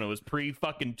Xbox when it was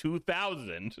pre-fucking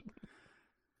 2000?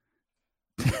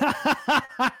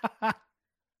 I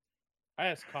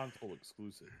asked console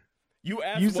exclusive. You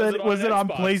asked, You said, was it on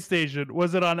Xbox? PlayStation?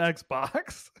 Was it on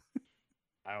Xbox?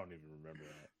 I don't even remember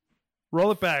that.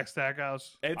 Roll it back,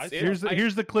 Stackhouse. Here's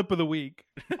the clip of the week.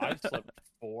 I slept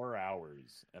 4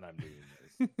 hours and I'm doing this.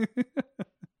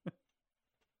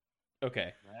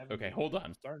 Okay. I haven't Okay, eaten. hold on.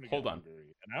 I'm starting to Hold get on.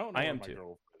 hungry, and I don't know I where am my too.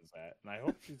 girlfriend's at, and I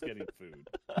hope she's getting food.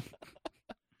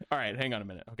 All right, hang on a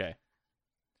minute. Okay.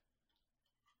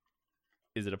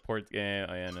 Is it a port game?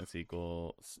 And a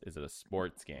sequel. Is it a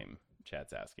sports game?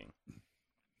 Chat's asking.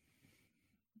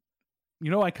 You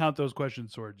know I count those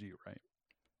questions towards you, right?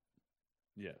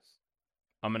 Yes.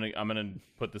 I'm gonna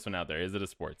put this one out there. Is it a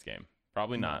sports game?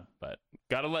 Probably No. not, but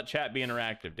gotta let chat be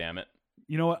interactive. Damn it.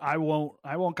 You know what? I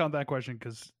won't count that question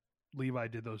because Levi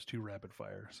did those 2 rapid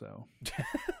fire, so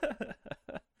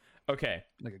Okay,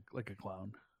 like a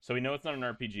clown. so we know it's not an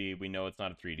RPG. We know it's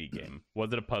not a 3D game.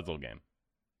 Was it a puzzle game?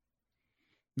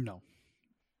 No.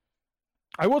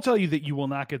 I will tell you that you will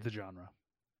not get the genre.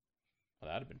 Well,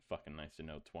 that'd have been fucking nice to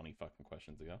know 20 fucking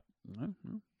questions ago.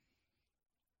 Mm-hmm.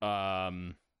 I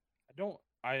don't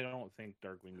think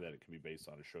Darkwing that it can be based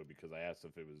on a show because I asked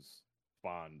if it was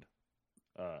spawned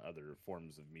other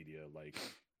forms of media like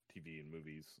TV and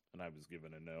movies, and I was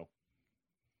given a no.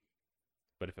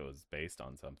 But if it was based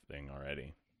on something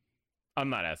already, I'm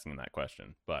not asking that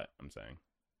question, but I'm saying.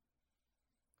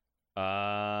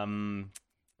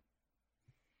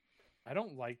 I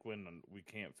don't like when we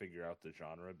can't figure out the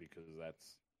genre because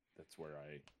that's where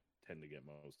I tend to get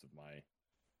most of my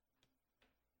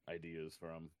ideas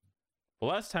from. Well,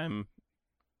 last time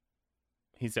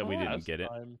he said we didn't Last get it.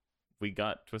 time- We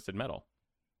got Twisted Metal.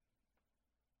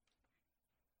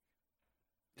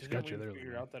 Just Didn't got you we there, figure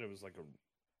Levi. out that it was like a...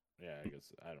 Yeah, I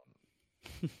guess I don't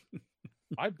know.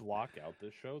 I block out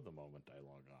this show the moment I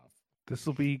log off. This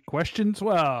will be question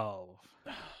 12.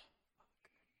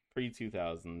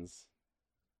 Pre-2000s.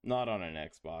 Not on an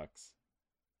Xbox.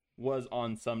 Was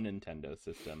on some Nintendo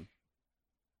system.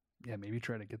 Yeah, maybe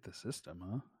try to get the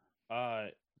system, huh?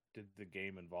 Did the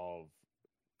game involve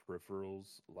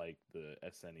peripherals like the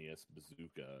SNES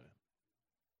Bazooka?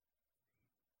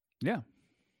 Yeah.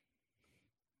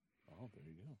 Oh, there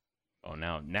you go. Oh,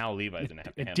 now Levi's gonna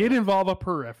have to It handle did involve a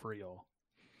peripheral.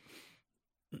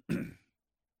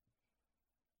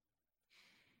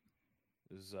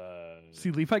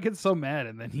 See, Levi gets so mad,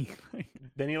 and then he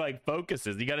Then he like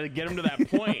focuses. You got to get him to that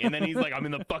point, and then he's like, "I'm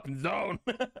in the fucking zone."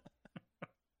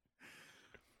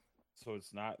 So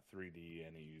it's not 3D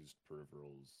and he used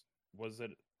peripherals. Was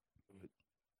it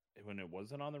when it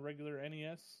wasn't on the regular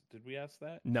NES? Did we ask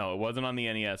that? No, it wasn't on the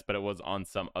NES, but it was on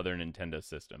some other Nintendo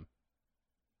system.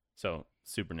 So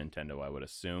Super Nintendo, I would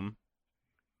assume,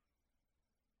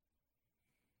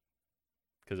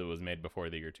 because it was made before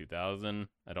the year 2000.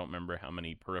 I don't remember how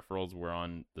many peripherals were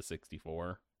on the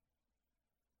 64.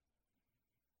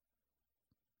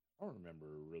 I don't remember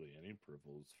really any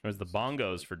peripherals. There's the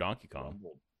bongos for Donkey Kong.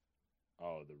 Rumble.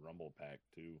 Oh, the Rumble Pack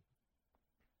too.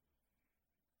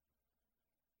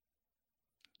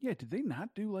 Yeah, did they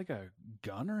not do like a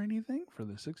gun or anything for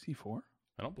the 64?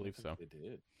 I don't believe so. They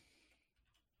did.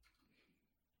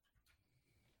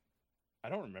 I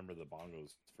don't remember the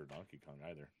bongos for Donkey Kong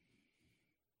either.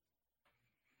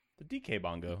 The DK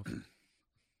bongo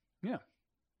Yeah.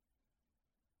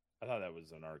 I thought that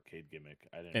was an arcade gimmick.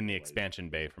 I didn't. and the realize- expansion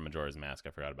bay for Majora's Mask. I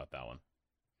forgot about that one.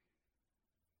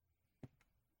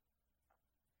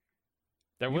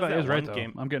 There was Levi that is right, one though.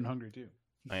 game. I'm getting hungry too.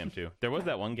 I am too. There was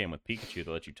that one game with Pikachu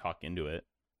that let you talk into it.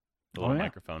 The Oh, little yeah.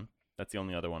 microphone. That's the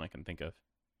only other one I can think of.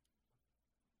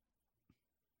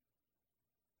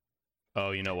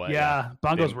 Oh, you know what? Yeah,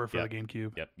 bongos Bing, were for yep. the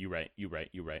GameCube. Yep, you right.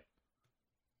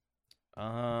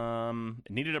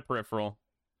 It needed a peripheral.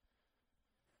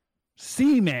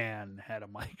 Seaman had a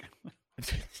mic.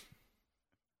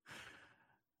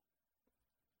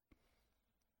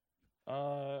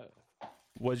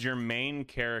 Was your main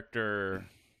character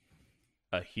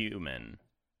a human?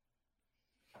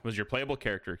 Was your playable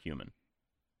character human?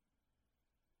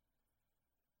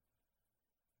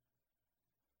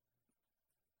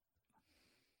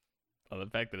 Well, the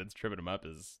fact that it's tripping him up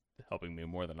is helping me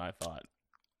more than I thought.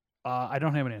 I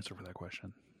don't have an answer for that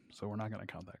question, so we're not going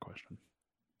to count that question.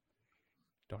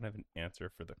 Don't have an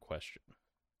answer for the question.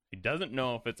 He doesn't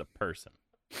know if it's a person.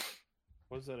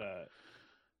 Was it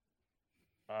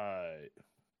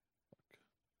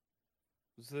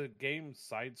was the game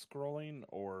side scrolling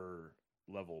or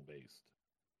level based?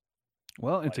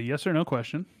 Well, it's a yes or no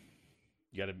question.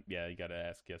 You gotta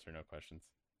ask yes or no questions.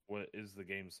 What is the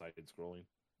game side scrolling?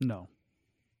 No.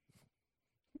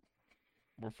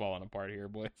 We're falling apart here,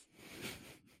 boys.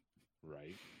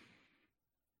 Right.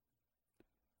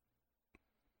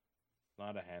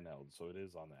 Not a handheld, so it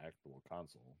is on the actual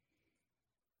console.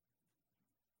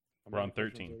 How We're on many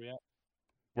questions 13. are we at?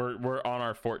 We're on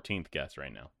our 14th guess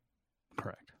right now.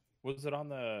 Correct. Was it on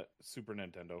the Super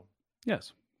Nintendo?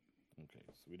 Yes. Okay,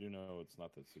 so we do know it's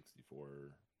not the 64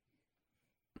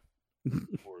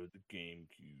 or the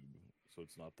GameCube, so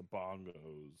it's not the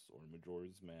Bongos or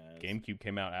Majora's Mask. GameCube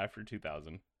came out after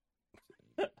 2000.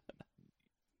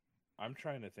 I'm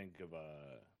trying to think of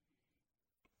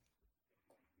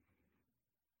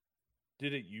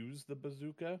Did it use the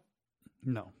bazooka?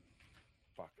 No.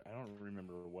 Fuck, I don't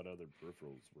remember what other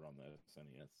peripherals were on the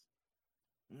SNES.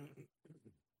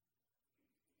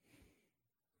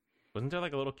 Wasn't there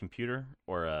like a little computer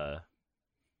or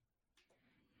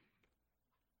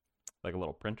like a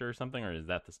little printer or something, or is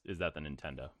that the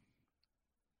Nintendo?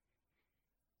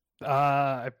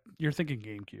 You're thinking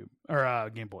GameCube or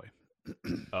Game Boy.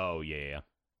 Oh yeah.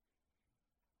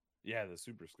 Yeah, the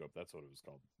Super Scope, that's what it was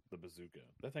called. The bazooka.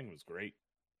 That thing was great.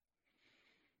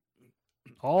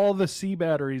 All the C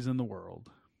batteries in the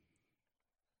world.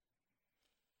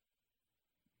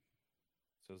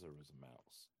 Says there was a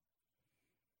mouse.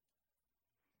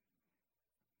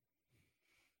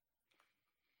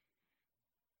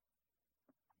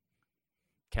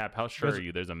 Cap, how sure are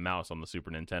you there's a mouse on the Super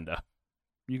Nintendo?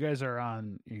 You guys are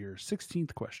on your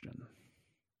 16th question.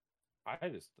 I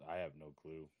have no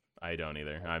clue. I don't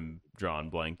either. I'm drawing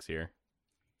blanks here.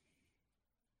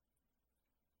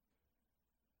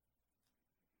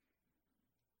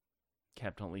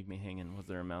 Cap, don't leave me hanging. Was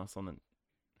there a mouse on the...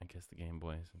 I guess the Game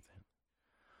Boy.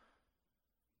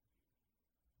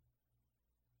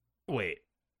 Wait.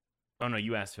 Oh, no,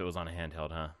 you asked if it was on a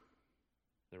handheld, huh?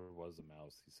 There was a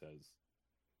mouse, he says.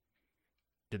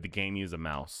 Did the game use a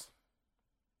mouse?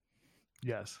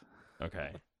 Yes.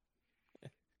 Okay.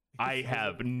 I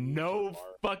have no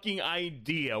fucking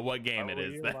idea what game it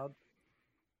is.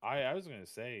 I was going to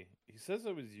say, he says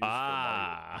it was used for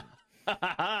Mario. The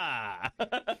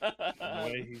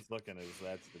way he's looking is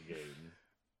that's the game.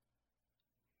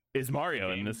 Is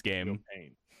Mario in this game?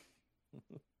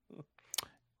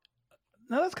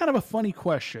 Now that's kind of a funny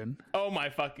question. Oh my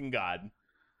fucking god.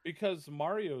 Because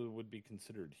Mario would be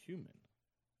considered human.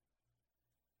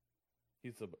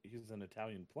 He's an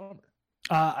Italian plumber.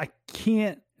 I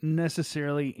can't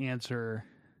necessarily answer.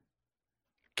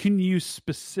 Can you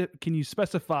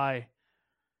specify?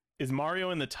 Is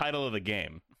Mario in the title of the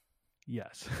game?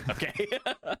 Yes. Okay.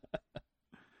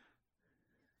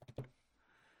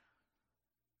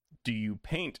 Do you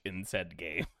paint in said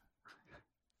game?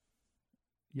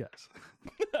 Yes.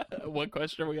 What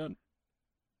question are we on?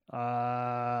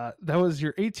 That was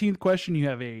your 18th question. You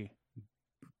have a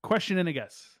question and a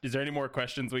guess. Is there any more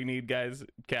questions we need, guys?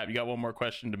 Cap, you got one more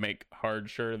question to make hard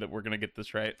sure that we're going to get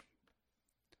this right?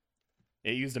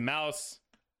 It used a mouse.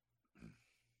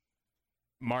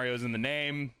 Mario's in the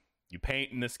name. You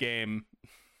paint in this game.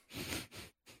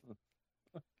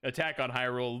 Attack on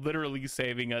Hyrule literally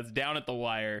saving us down at the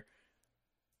wire.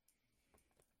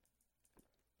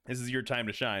 This is your time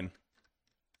to shine.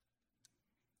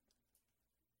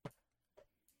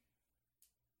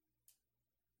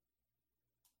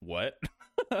 What?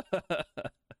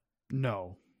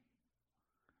 No.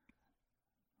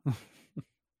 All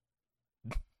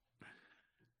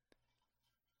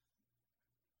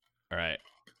right,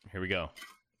 here we go.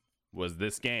 Was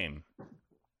this game?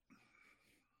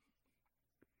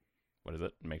 What is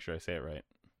it? Make sure I say it right.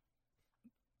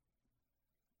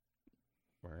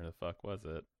 Where the fuck was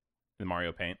it? The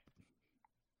Mario Paint.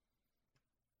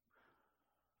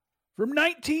 From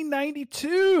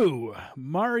 1992,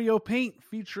 Mario Paint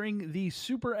featuring the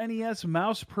Super NES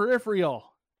mouse peripheral.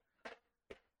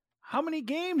 How many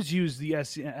games use the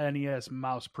SNES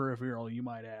mouse peripheral, you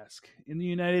might ask? In the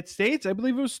United States, I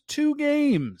believe it was 2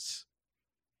 games.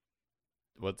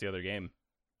 What's the other game?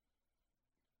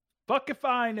 Fuck if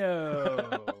I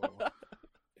know.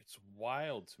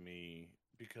 wild to me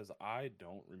because I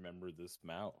don't remember this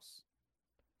mouse.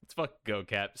 Let's fuck go,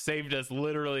 Cap. Saved us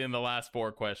literally in the last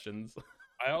 4 questions.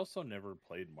 I also never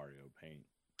played Mario Paint.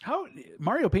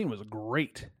 Mario Paint was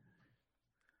great.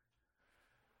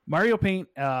 Mario Paint,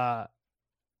 yeah.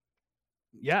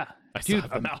 I still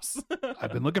have the mouse.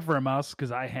 I've been looking for a mouse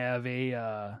because I have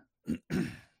I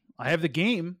have the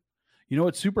game. You know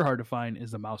what's super hard to find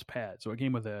is the mouse pad. So a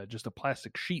game with just a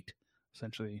plastic sheet,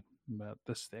 essentially about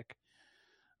this thick,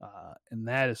 and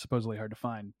that is supposedly hard to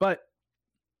find. But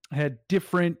I had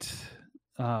different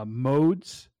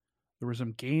modes. There were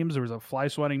some games. There was a fly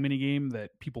swatting mini game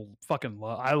that people fucking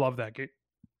love. I love that game.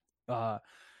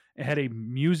 It had a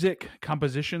music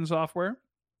composition software,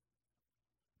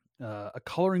 a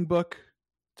coloring book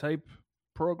type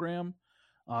program.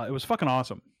 It was fucking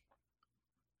awesome.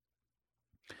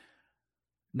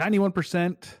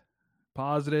 91%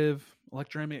 positive.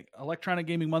 Electronic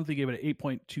Gaming Monthly gave it an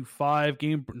 8.25.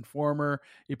 Game Informer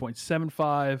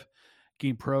 8.75.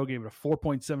 Game Pro gave it a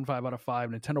 4.75 out of 5.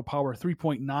 Nintendo Power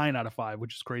 3.9 out of 5,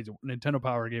 which is crazy. Nintendo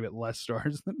Power gave it less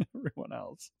stars than everyone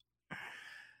else.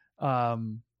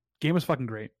 Game was fucking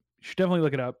great. You should definitely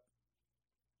look it up.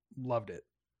 Loved it.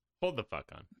 Hold the fuck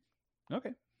on.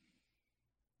 Okay.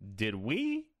 Did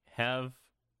we have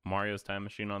Mario's Time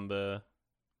Machine on the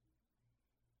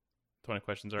 20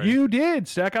 questions already? You did,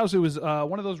 Stackhouse. It was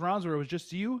one of those rounds where it was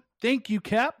just you. Thank you,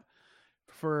 Cap,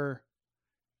 for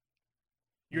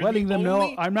letting them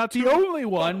know I'm not the only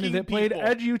one that played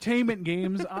edutainment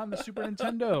games on the Super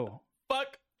Nintendo.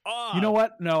 Fuck off. You know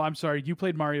what? No, I'm sorry. You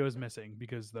played Mario as Missing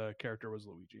because the character was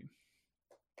Luigi.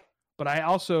 But I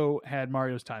also had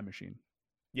Mario's Time Machine.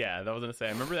 Yeah, that was going to say.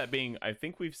 I remember that being, I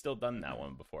think we've still done that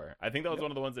one before. I think that was one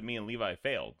of the ones that me and Levi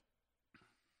failed.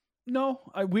 No,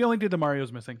 we only did the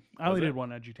Mario's Missing. I only Was it? did one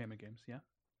edutainment games, yeah.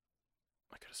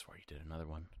 I could have swore you did another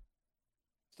one.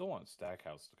 Still want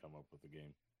Stackhouse to come up with a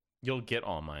game. You'll get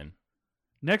all mine.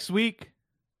 Next week.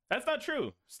 That's not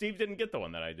true. Steve didn't get the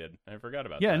one that I did. I forgot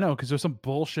about Yeah, that. no, because there's some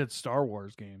bullshit Star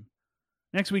Wars game.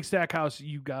 Next week, Stackhouse,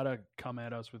 you got to come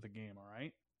at us with a game, all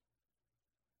right?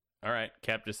 All right.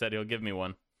 Cap just said he'll give me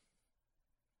one.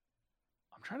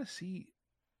 I'm trying to see.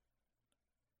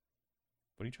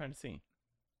 What are you trying to see?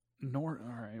 All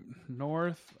right.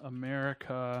 North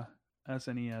America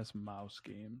SNES mouse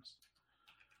games.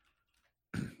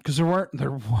 Because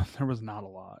there was not a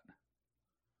lot.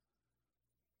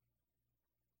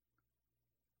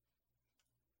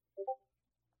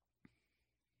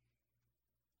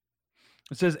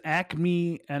 It says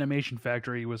Acme Animation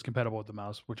Factory was compatible with the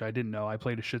mouse, which I didn't know. I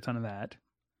played a shit ton of that.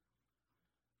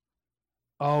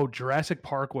 Oh, Jurassic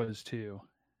Park was too.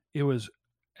 It was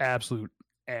absolute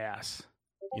ass.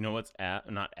 You know what's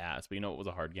not ass, but you know what was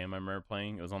a hard game I remember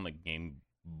playing? It was on the Game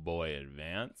Boy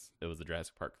Advance. It was the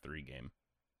Jurassic Park 3 game.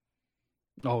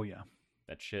 Oh, yeah.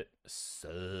 That shit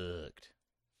sucked.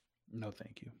 No,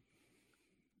 thank you.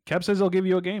 Cap says he'll give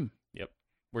you a game. Yep.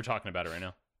 We're talking about it right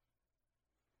now.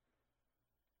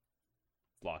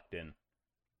 Locked in.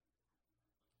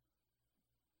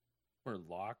 We're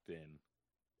locked in.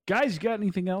 Guys, you got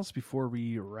anything else before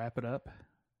we wrap it up?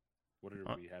 What are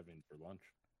we having for lunch?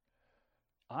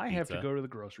 I have to Pizza. go to the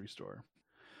grocery store.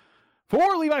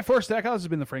 For Levi Force Stackhouse, this has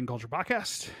been the Frank Culture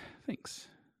Podcast. Thanks.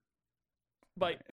 Bye.